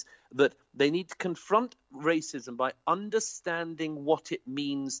employees that they need to confront racism by understanding what it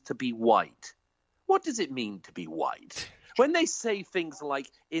means to be white, what does it mean to be white? When they say things like,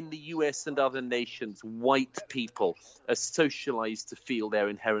 in the US and other nations, white people are socialized to feel they're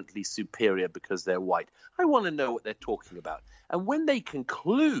inherently superior because they're white, I want to know what they're talking about. And when they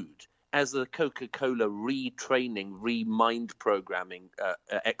conclude, as a Coca-Cola retraining, re-mind programming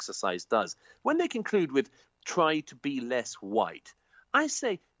exercise does, when they conclude with try to be less white, I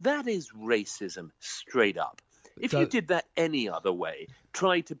say that is racism straight up. If you did that any other way,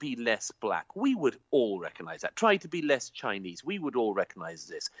 try to be less black, we would all recognize that. Try to be less Chinese, we would all recognize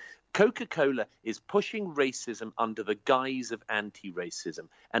this. Coca-Cola is pushing racism under the guise of anti-racism,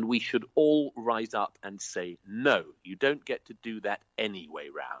 and we should all rise up and say, no, you don't get to do that anyway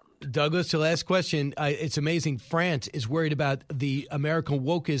round. Douglas, the last question. It's amazing. France is worried about the American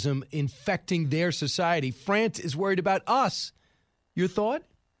wokeism infecting their society. France is worried about us. Your thought?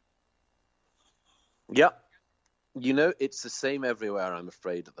 Yep. You know, it's the same everywhere, I'm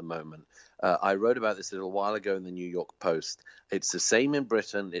afraid, at the moment. I wrote about this a little while ago in the New York Post. It's the same in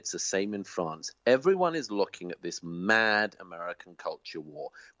Britain. It's the same in France. Everyone is looking at this mad American culture war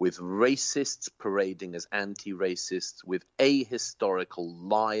with racists parading as anti-racists, with ahistorical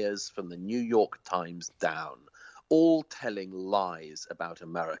liars from the New York Times down, all telling lies about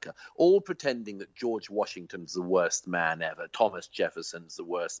America, all pretending that George Washington's the worst man ever, Thomas Jefferson's the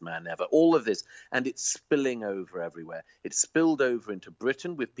worst man ever, all of this, and it's spilling over everywhere. It's spilled over into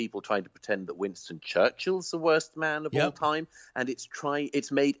Britain with people trying to pretend that Winston Churchill's the worst man of all time, and it's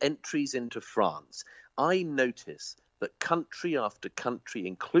made entries into France. I notice that country after country,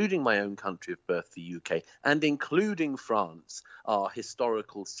 including my own country of birth, the UK, and including France, our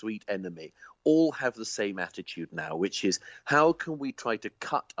historical sweet enemy, all have the same attitude now, which is how can we try to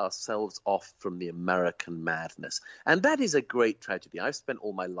cut ourselves off from the American madness? And that is a great tragedy. I've spent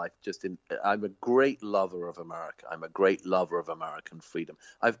all my life I'm a great lover of America. I'm a great lover of American freedom.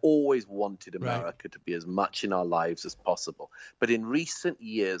 I've always wanted America to be as much in our lives as possible. But in recent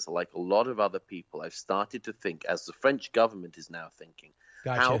years, like a lot of other people, I've started to think, as the French government is now thinking,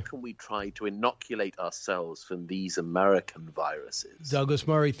 how can we try to inoculate ourselves from these American viruses? Douglas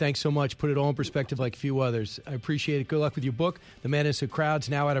Murray, thanks so much. Put it all in perspective like few others. I appreciate it. Good luck with your book, The Madness of Crowds,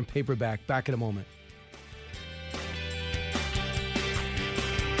 now out on paperback. Back in a moment.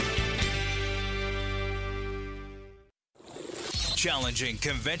 Challenging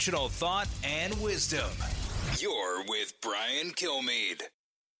conventional thought and wisdom. You're with Brian Kilmeade.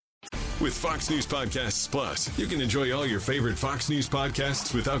 With Fox News Podcasts Plus, you can enjoy all your favorite Fox News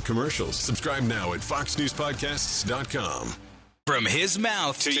podcasts without commercials. Subscribe now at foxnewspodcasts.com. From his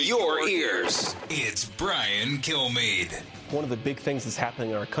mouth to your ears, it's Brian Kilmeade. One of the big things that's happening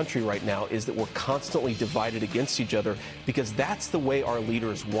in our country right now is that we're constantly divided against each other because that's the way our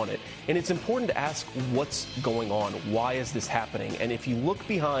leaders want it. And it's important to ask what's going on. Why is this happening? And if you look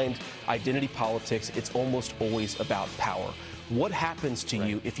behind identity politics, it's almost always about power. What happens to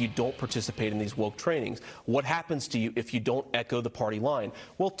you if you don't participate in these woke trainings? What happens to you if you don't echo the party line?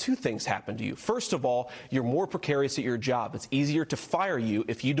 Well, two things happen to you. First of all, you're more precarious at your job. It's easier to fire you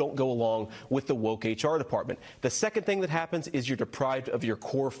if you don't go along with the woke HR department. The second thing that happens is you're deprived of your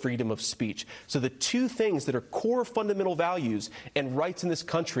core freedom of speech. So the two things that are core fundamental values and rights in this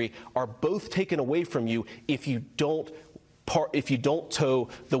country are both taken away from you if you don't toe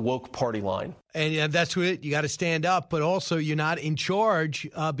the woke party line. And that's it. You got to stand up, but also you're not in charge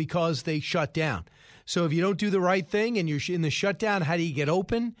because they shut down. So if you don't do the right thing and you're in the shutdown, how do you get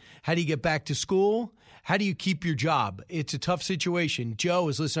open? How do you get back to school? How do you keep your job? It's a tough situation. Joe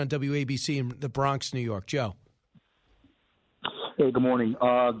is listening on WABC in the Bronx, New York. Joe. Hey, good morning.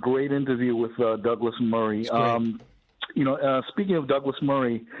 Great interview with Douglas Murray. Speaking of Douglas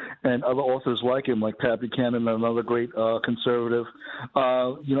Murray and other authors like him, like Pat Buchanan, another great conservative,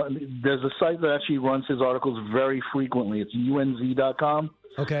 there's a site that actually runs his articles very frequently. It's unz.com.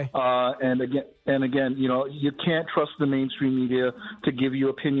 Okay. And again, you can't trust the mainstream media to give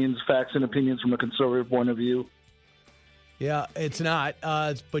you facts and opinions from a conservative point of view. Yeah, it's not,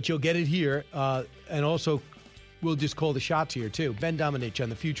 but you'll get it here. And also, we'll just call the shots here, too. Ben Domenech on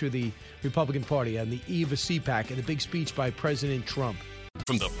the future of the Republican Party on the eve of CPAC and a big speech by President Trump.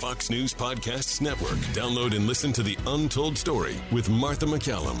 From the Fox News Podcasts Network, download and listen to The Untold Story with Martha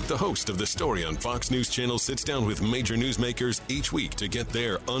McCallum. The host of The Story on Fox News Channel sits down with major newsmakers each week to get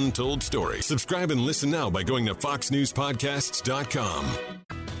their untold story. Subscribe and listen now by going to foxnewspodcasts.com.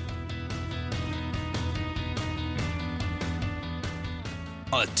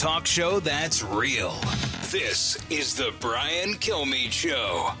 A talk show that's real. This is the Brian Kilmeade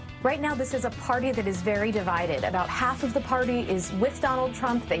Show. Right now, this is a party that is very divided. About half of the party is with Donald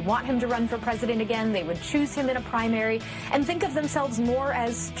Trump. They want him to run for president again. They would choose him in a primary and think of themselves more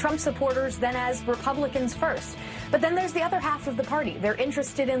as Trump supporters than as Republicans first. But then there's the other half of the party. They're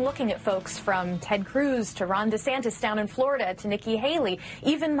interested in looking at folks from Ted Cruz to Ron DeSantis down in Florida to Nikki Haley,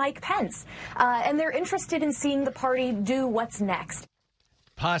 even Mike Pence. And they're interested in seeing the party do what's next.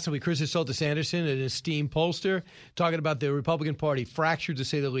 Possibly. Chris Soltis Anderson, an esteemed pollster, talking about the Republican Party fractured, to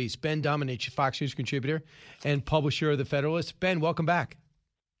say the least. Ben Domenech, Fox News contributor and publisher of The Federalist. Ben, welcome back.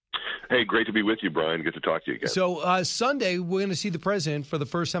 Hey, great to be with you, Brian. Good to talk to you again. So Sunday, we're going to see the president for the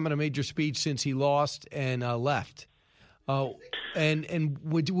first time in a major speech since he lost and left. And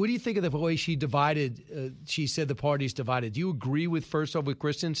what do you think of the way she divided? She said the party's divided. Do you agree with, first off, what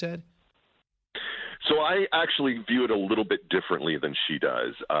Kristen said? So I actually view it a little bit differently than she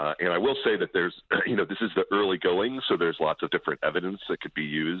does. And I will say that there's, this is the early going, so there's lots of different evidence that could be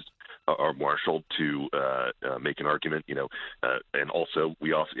used or marshaled to make an argument, and also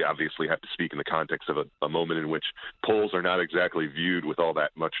we obviously have to speak in the context of a moment in which polls are not exactly viewed with all that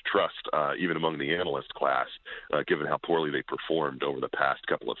much trust, even among the analyst class, given how poorly they performed over the past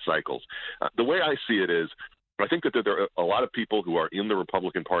couple of cycles. The way I see it is, I think that there are a lot of people who are in the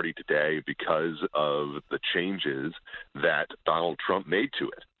Republican Party today because of the changes that Donald Trump made to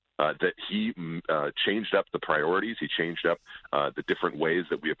it. that he changed up the priorities. He changed up the different ways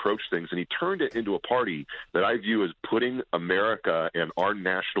that we approach things, and he turned it into a party that I view as putting America and our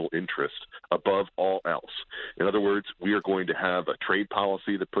national interest above all else. In other words, we are going to have a trade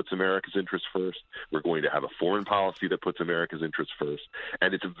policy that puts America's interests first. We're going to have a foreign policy that puts America's interests first.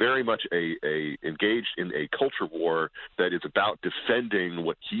 And it's very much engaged in a culture war that is about defending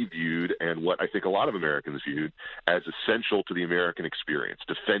what he viewed and what I think a lot of Americans viewed as essential to the American experience,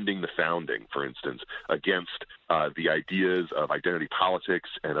 defending the founding, for instance, against the ideas of identity politics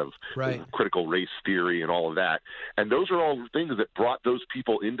and of critical race theory and all of that. And those are all things that brought those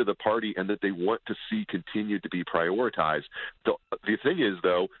people into the party and that they want to see continue to be prioritized. The thing is,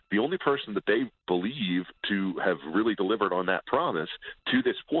 though, the only person that they believe to have really delivered on that promise to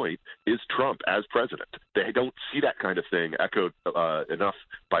this point is Trump as president. They don't see that kind of thing echoed enough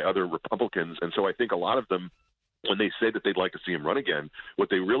by other Republicans. And so I think a lot of them, when they say that they'd like to see him run again, what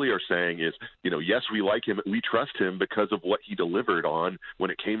they really are saying is, yes, we like him, we trust him because of what he delivered on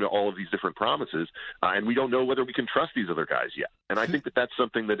when it came to all of these different promises, and we don't know whether we can trust these other guys yet. And I think that that's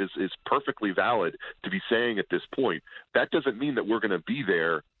something that is perfectly valid to be saying at this point. That doesn't mean that we're going to be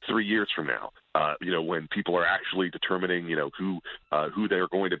there 3 years from now, when people are actually determining, who they're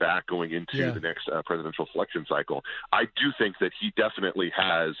going to back going into the next presidential selection cycle. I do think that he definitely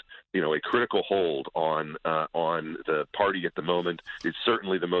has, a critical hold on the party at the moment. Is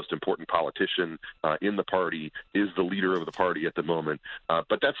certainly the most important politician in the party, is the leader of the party at the moment.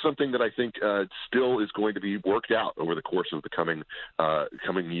 But that's something that I think still is going to be worked out over the course of the coming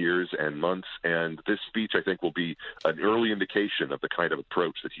years and months. And this speech, I think, will be an early indication of the kind of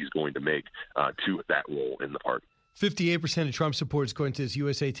approach that he's going to make to that role in the party. 58% of Trump supporters, according to this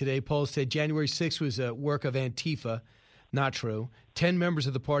USA Today poll, said January 6th was a work of Antifa. Not true. 10 members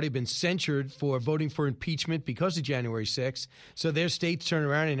of the party have been censured for voting for impeachment because of January 6th. So their states turned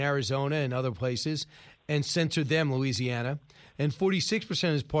around in Arizona and other places and censored them, Louisiana. And 46%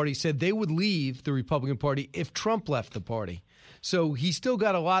 of his party said they would leave the Republican Party if Trump left the party. So he's still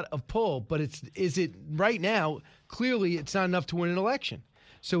got a lot of pull, but is it right now, clearly it's not enough to win an election.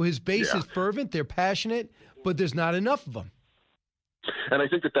 So his base is fervent, they're passionate, but there's not enough of them. And I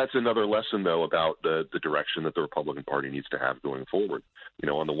think that that's another lesson, though, about the direction that the Republican Party needs to have going forward.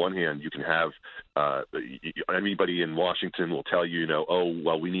 On the one hand, you can have anybody in Washington will tell you,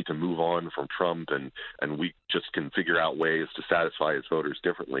 we need to move on from Trump and we just can figure out ways to satisfy his voters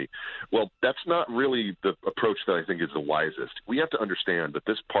differently. Well, that's not really the approach that I think is the wisest. We have to understand that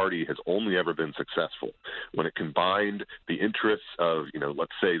this party has only ever been successful when it combined the interests of,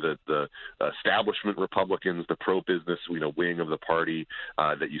 let's say the establishment Republicans, the pro-business, wing of the party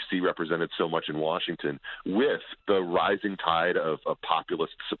that you see represented so much in Washington, with the rising tide of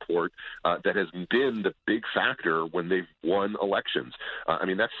populist support that has been the big factor when they've won elections.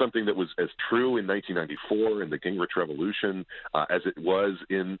 That's something that was as true in 1994 in the Gingrich Revolution as it was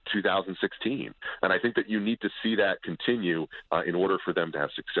in 2016. And I think that you need to see that continue in order for them to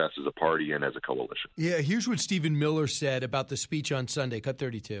have success as a party and as a coalition. Yeah, here's what Stephen Miller said about the speech on Sunday, cut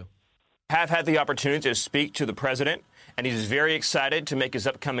 32. Have had the opportunity to speak to the president, and he's very excited to make his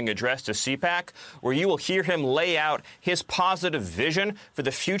upcoming address to CPAC, where you will hear him lay out his positive vision for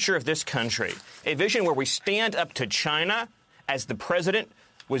the future of this country, a vision where we stand up to China, as the president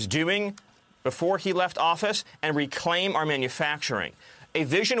was doing before he left office, and reclaim our manufacturing, a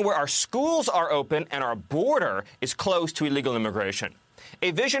vision where our schools are open and our border is closed to illegal immigration,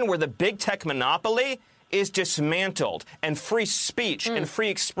 a vision where the big tech monopoly is dismantled and free speech and free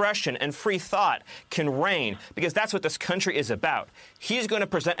expression and free thought can reign, because that's what this country is about. He's going to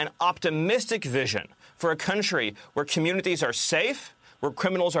present an optimistic vision for a country where communities are safe, where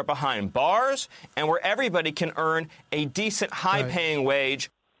criminals are behind bars, and where everybody can earn a decent, high-paying wage.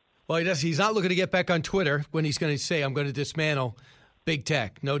 Well, he's not looking to get back on Twitter when he's going to say, I'm going to dismantle big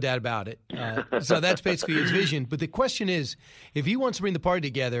tech, no doubt about it. So that's basically his vision. But the question is, if he wants to bring the party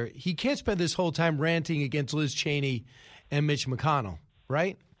together, he can't spend this whole time ranting against Liz Cheney and Mitch McConnell,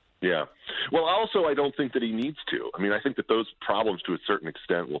 right? Yeah. Well, also, I don't think that he needs to. I think that those problems to a certain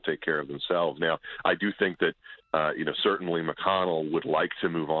extent will take care of themselves. Now, I do think that, certainly McConnell would like to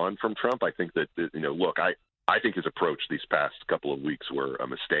move on from Trump. I think that, look, I think his approach these past couple of weeks were a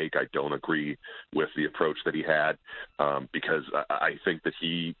mistake. I don't agree with the approach that he had because I think that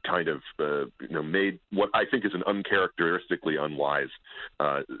he kind of, made what I think is an uncharacteristically unwise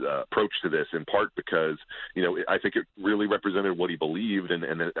approach to this, in part because, I think it really represented what he believed and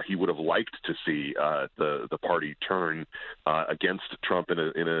that he would have liked to see the party turn against Trump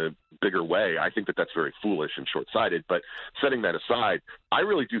in a bigger way. I think that that's very foolish and short-sighted. But setting that aside, I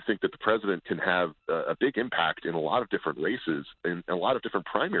really do think that the president can have a big impact in a lot of different races, in a lot of different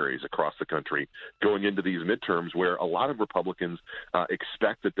primaries across the country going into these midterms, where a lot of Republicans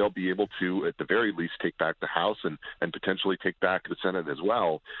expect that they'll be able to, at the very least, take back the House and potentially take back the Senate as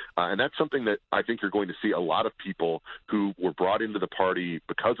well. And that's something that I think you're going to see a lot of people who were brought into the party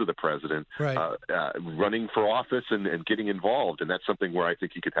because of the president running for office and getting involved. And that's something where I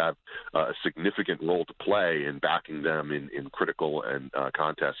think he could have a significant role to play in backing them in critical and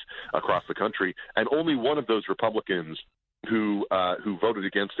contests across the country. And only one of those Republicans who voted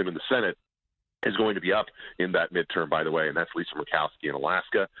against him in the Senate is going to be up in that midterm, by the way, and that's Lisa Murkowski in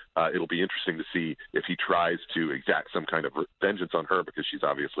Alaska. It'll be interesting to see if he tries to exact some kind of vengeance on her, because she's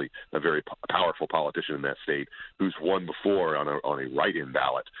obviously a very powerful politician in that state who's won before on a write-in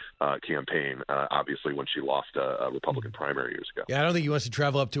ballot campaign, obviously, when she lost a Republican primary years ago. Yeah, I don't think he wants to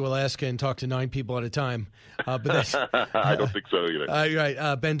travel up to Alaska and talk to 9 people at a time. But that's, I don't think so either.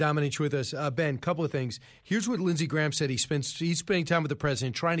 Right. Ben Domenech with us. Ben, couple of things. Here's what Lindsey Graham said. He's spending time with the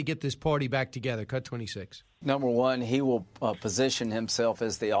president trying to get this party back together. Cut 26. Number one, he will position himself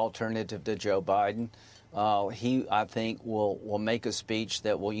as the alternative to Joe Biden. He, I think, will make a speech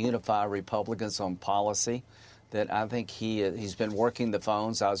that will unify Republicans on policy. That I think he's been working the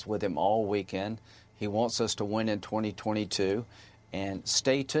phones. I was with him all weekend. He wants us to win in 2022. And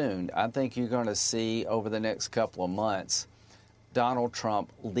stay tuned. I think you're going to see over the next couple of months Donald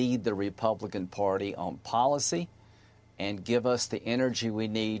Trump lead the Republican Party on policy and give us the energy we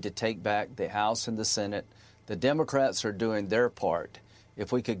need to take back the House and the Senate. The Democrats are doing their part.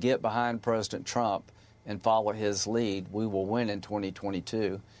 If we could get behind President Trump and follow his lead, we will win in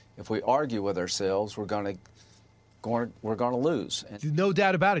 2022. If we argue with ourselves, we're going to lose. No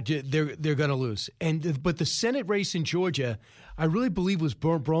doubt about it. They're going to lose. But the Senate race in Georgia, I really believe, was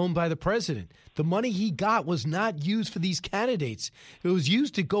blown by the president. The money he got was not used for these candidates. It was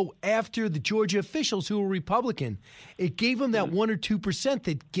used to go after the Georgia officials who were Republican. It gave them that 1 or 2%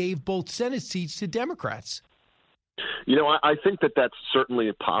 that gave both Senate seats to Democrats. You know, I think that's certainly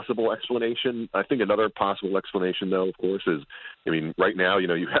a possible explanation. I think another possible explanation, though, of course, is, I mean, right now,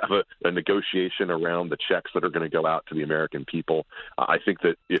 you have a negotiation around the checks that are going to go out to the American people. I think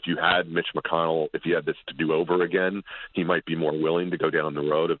that if you had Mitch McConnell, if you had this to do over again, he might be more willing to go down the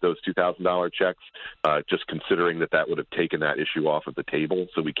road of those $2,000 checks, just considering that would have taken that issue off of the table.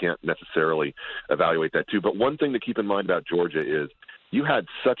 So we can't necessarily evaluate that, too. But one thing to keep in mind about Georgia is you had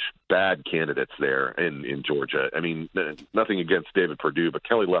such bad candidates there in Georgia. I mean, nothing against David Perdue, but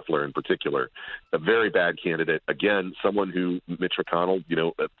Kelly Loeffler in particular, a very bad candidate. Again, someone who Mitch McConnell,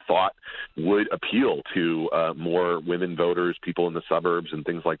 thought would appeal to more women voters, people in the suburbs and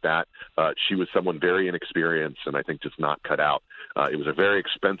things like that. She was someone very inexperienced and I think just not cut out. It was a very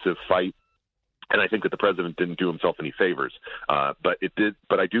expensive fight. And I think that the president didn't do himself any favors, but it did.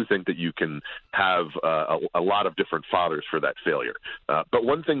 But I do think that you can have a lot of different fathers for that failure. But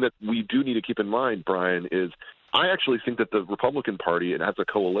one thing that we do need to keep in mind, Brian, is I actually think that the Republican Party, and as a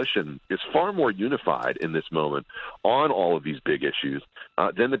coalition, is far more unified in this moment on all of these big issues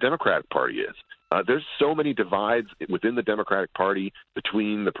than the Democratic Party is. There's so many divides within the Democratic Party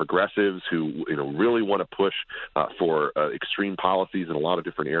between the progressives who really want to push for extreme policies in a lot of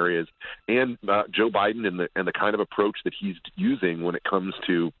different areas, and Joe Biden and the kind of approach that he's using when it comes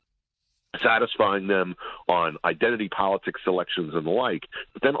to satisfying them on identity politics selections and the like,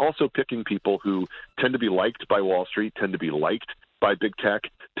 but then also picking people who tend to be liked by Wall Street, tend to be liked by big tech,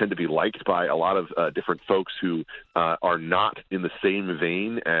 tend to be liked by a lot of different folks who are not in the same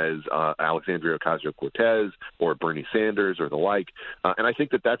vein as Alexandria Ocasio-Cortez or Bernie Sanders or the like. And I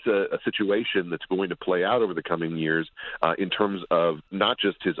think that that's a situation that's going to play out over the coming years in terms of not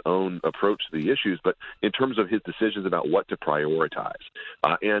just his own approach to the issues, but in terms of his decisions about what to prioritize.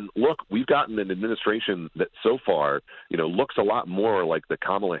 And look, we've gotten an administration that so far, looks a lot more like the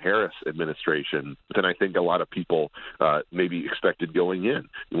Kamala Harris administration than I think a lot of people maybe expected going in.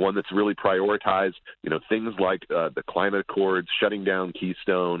 One that's really prioritized, things like the climate accords, shutting down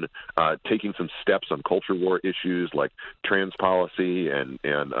Keystone, taking some steps on culture war issues like trans policy and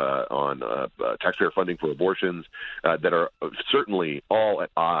on taxpayer funding for abortions that are certainly all at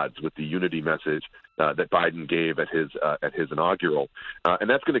odds with the unity message that Biden gave at his inaugural. And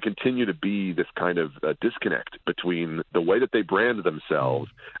that's going to continue to be this kind of disconnect between the way that they brand themselves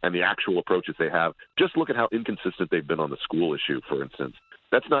and the actual approaches they have. Just look at how inconsistent they've been on the school issue, for instance.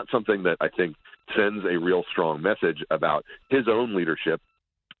 That's not something that I think sends a real strong message about his own leadership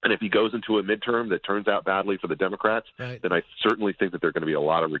And if he goes into a midterm that turns out badly for the Democrats, then I certainly think that there are going to be a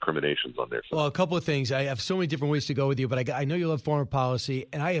lot of recriminations on their side. Well, a couple of things. I have so many different ways to go with you, but I know you love foreign policy,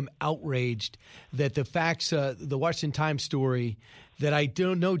 and I am outraged that the facts, the Washington Times story that I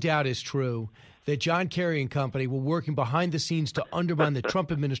don't no doubt is true, that John Kerry and company were working behind the scenes to undermine the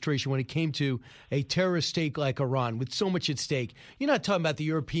Trump administration when it came to a terrorist state like Iran with so much at stake. You're not talking about the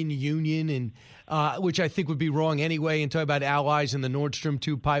European Union, and which I think would be wrong anyway, and talking about allies in the Nord Stream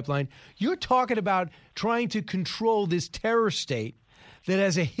 2 pipeline. You're talking about trying to control this terror state that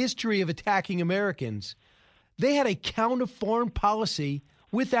has a history of attacking Americans. They had a counter foreign policy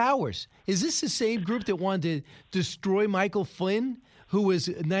with ours. Is this the same group that wanted to destroy Michael Flynn, who was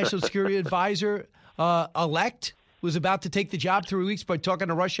National Security Advisor elect, was about to take the job 3 weeks by talking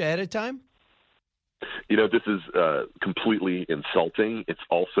to Russia ahead of time? This is completely insulting. It's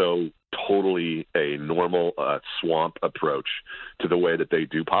also totally a normal swamp approach to the way that they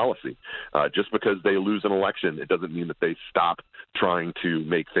do policy. Just because they lose an election, it doesn't mean that they stop trying to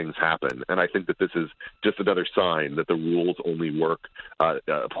make things happen. And I think that this is just another sign that the rules only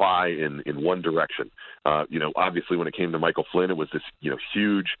apply in one direction. Obviously when it came to Michael Flynn, it was this,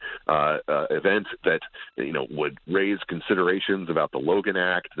 huge event that, would raise considerations about the Logan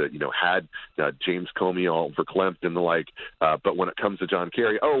Act that, had James Comey all verklempt and the like. But when it comes to John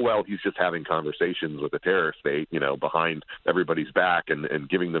Kerry, he's just having conversations with a terror state, behind everybody's back and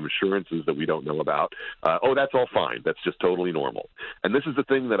giving them assurances that we don't know about. That's all fine. That's just totally normal. And this is the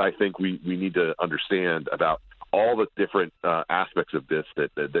thing that I think we need to understand about all the different aspects of this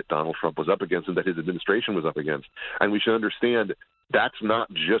that Donald Trump was up against and that his administration was up against. And we should understand that's not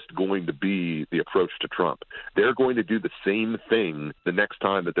just going to be the approach to Trump. They're going to do the same thing the next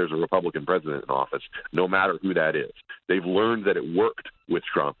time that there's a Republican president in office, no matter who that is. They've learned that it worked with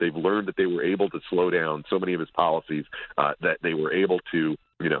Trump. They've learned that they were able to slow down so many of his policies, that they were able to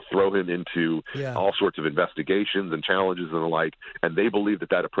throw him into all sorts of investigations and challenges and the like. And they believe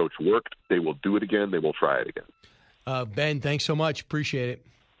that approach worked. They will do it again. They will try it again. Ben, thanks so much. Appreciate it.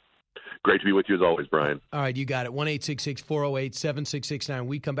 Great to be with you as always, Brian. All right, you got it. 1-866-408-7669.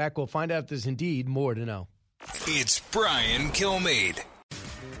 We come back. We'll find out if there's indeed more to know. It's Brian Kilmeade.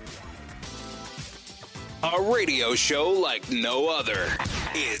 A radio show like no other.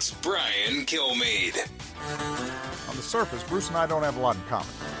 It's Brian Kilmeade. On the surface, Bruce and I don't have a lot in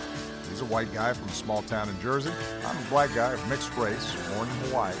common. He's a white guy from a small town in Jersey. I'm a black guy of mixed race, born in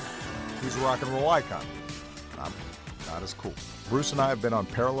Hawaii. He's a rock and roll icon. I'm not as cool. Bruce and I have been on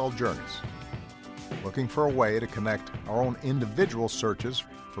parallel journeys, looking for a way to connect our own individual searches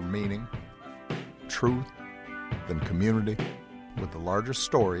for meaning, truth, and community with the larger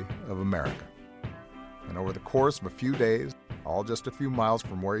story of America. And over the course of a few days, all just a few miles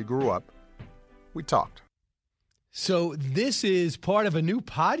from where he grew up, we talked. So this is part of a new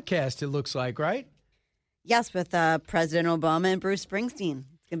podcast, it looks like, right? Yes, with President Obama and Bruce Springsteen.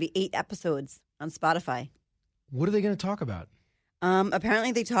 It's going to be 8 episodes on Spotify. What are they going to talk about?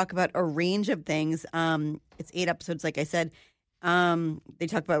 Apparently they talk about a range of things. It's 8 episodes, like I said. They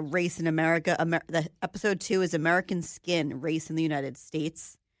talk about race in America. The episode 2 is American Skin, Race in the United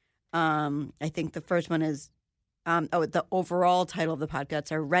States. I think the first one is, the overall title of the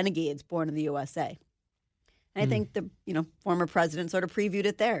podcast are Renegades Born in the USA. And I think the former president sort of previewed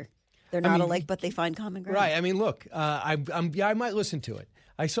it there. They're not alike, but they find common ground. Right. I mean, look, I might listen to it.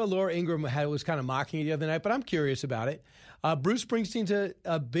 I saw Laura Ingraham was kind of mocking it the other night, but I'm curious about it. Bruce Springsteen's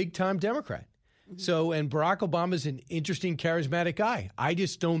a big-time Democrat. Mm-hmm. So, and Barack Obama's an interesting, charismatic guy. I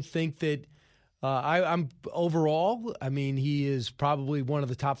just don't think that I'm overall, I mean, he is probably one of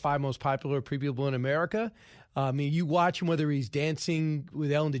the top 5 most popular people in America. I mean, you watch him, whether he's dancing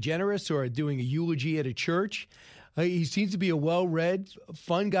with Ellen DeGeneres or doing a eulogy at a church. He seems to be a well-read,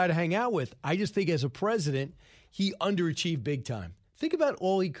 fun guy to hang out with. I just think as a president, he underachieved big time. Think about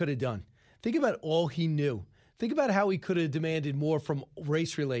all he could have done. Think about all he knew. Think about how he could have demanded more from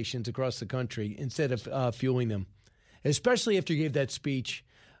race relations across the country instead of fueling them, especially after he gave that speech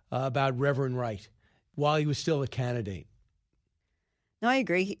about Reverend Wright while he was still a candidate. No, I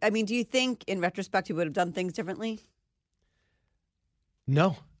agree. I mean, do you think in retrospect he would have done things differently?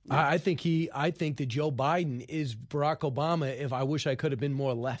 No. I think that Joe Biden is Barack Obama if I wish I could have been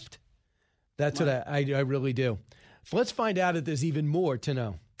more left. That's what I really do. So let's find out if there's even more to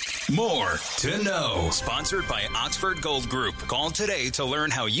know. More to know. Sponsored by Oxford Gold Group. Call today to learn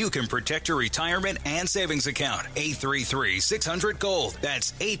how you can protect your retirement and savings account. 833-600-GOLD.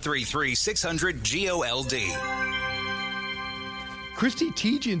 That's 833-600-GOLD. Christy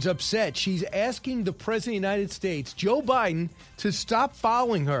Teigen's upset. She's asking the President of the United States, Joe Biden, to stop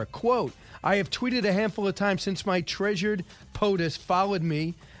following her. Quote, I have tweeted a handful of times since my treasured POTUS followed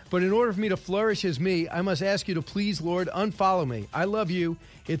me But in order for me to flourish as me, I must ask you to please, Lord, unfollow me. I love you.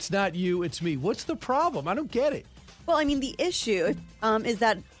 It's not you, it's me. What's the problem? I don't get it. Well, I mean, the issue is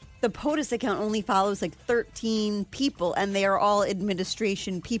that the POTUS account only follows like 13 people, and they are all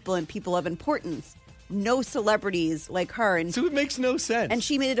administration people and people of importance. No celebrities like her. And so it makes no sense. And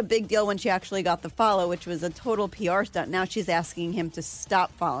she made it a big deal when she actually got the follow, which was a total PR stunt. Now she's asking him to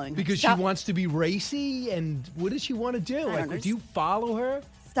stop following her. Because she wants to be racy? And what does she want to do? Like, do you follow her?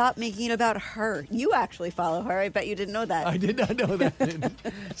 Stop making it about her. You actually follow her. I bet you didn't know that. I did not know that.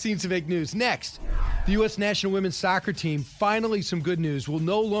 Seems to make news. Next, the U.S. national women's soccer team, finally some good news, will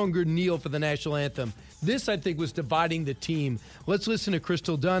no longer kneel for the national anthem. This, I think, was dividing the team. Let's listen to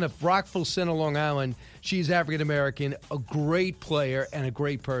Crystal Dunn of Rockville Center, Long Island. She's African-American, a great player, and a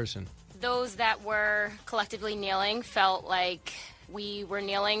great person. Those that were collectively kneeling felt like we were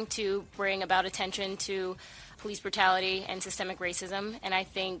kneeling to bring about attention to police brutality and systemic racism. And I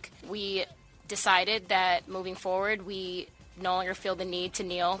think we decided that moving forward, we no longer feel the need to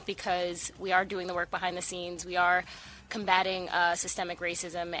kneel because we are doing the work behind the scenes. We are combating systemic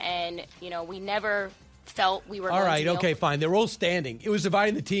racism. And, we never felt we were all going right, to kneel. okay, fine. They were all standing. It was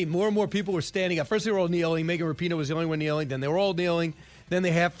dividing the team. More and more people were standing up. First they were all kneeling. Megan Rapinoe was the only one kneeling. Then they were all kneeling. Then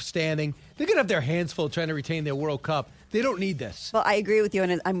they half standing. They're going to have their hands full trying to retain their World Cup. They don't need this. Well, I agree with you,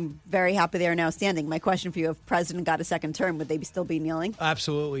 and I'm very happy they are now standing. My question for you, if President got a second term, would they still be kneeling?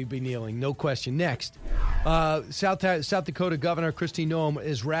 Absolutely be kneeling, no question. Next, South Dakota Governor Kristi Noem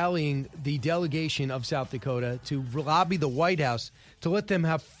is rallying the delegation of South Dakota to lobby the White House to let them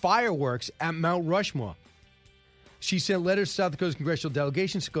have fireworks at Mount Rushmore. She sent letters to South Dakota's congressional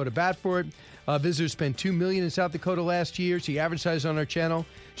delegations to go to bat for it. Visitors spent $2 million in South Dakota last year. She advertised on her channel.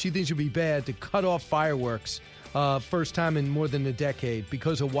 She thinks it would be bad to cut off fireworks first time in more than a decade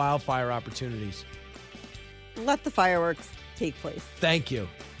because of wildfire opportunities. Let the fireworks take place. Thank you.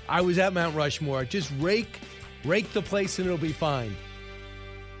 I was at Mount Rushmore. Just rake the place and it'll be fine.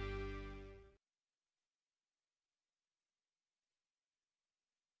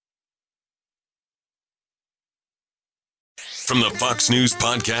 From the Fox News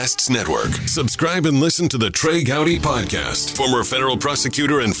Podcasts Network. Subscribe and listen to the Trey Gowdy Podcast. Former federal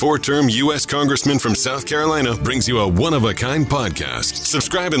prosecutor and 4-term U.S. Congressman from South Carolina brings you a one-of-a-kind podcast.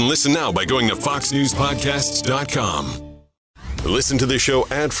 Subscribe and listen now by going to foxnewspodcasts.com. Listen to the show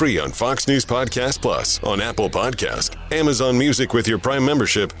ad-free on Fox News Podcast Plus, on Apple Podcast, Amazon Music with your Prime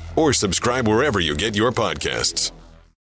membership, or subscribe wherever you get your podcasts.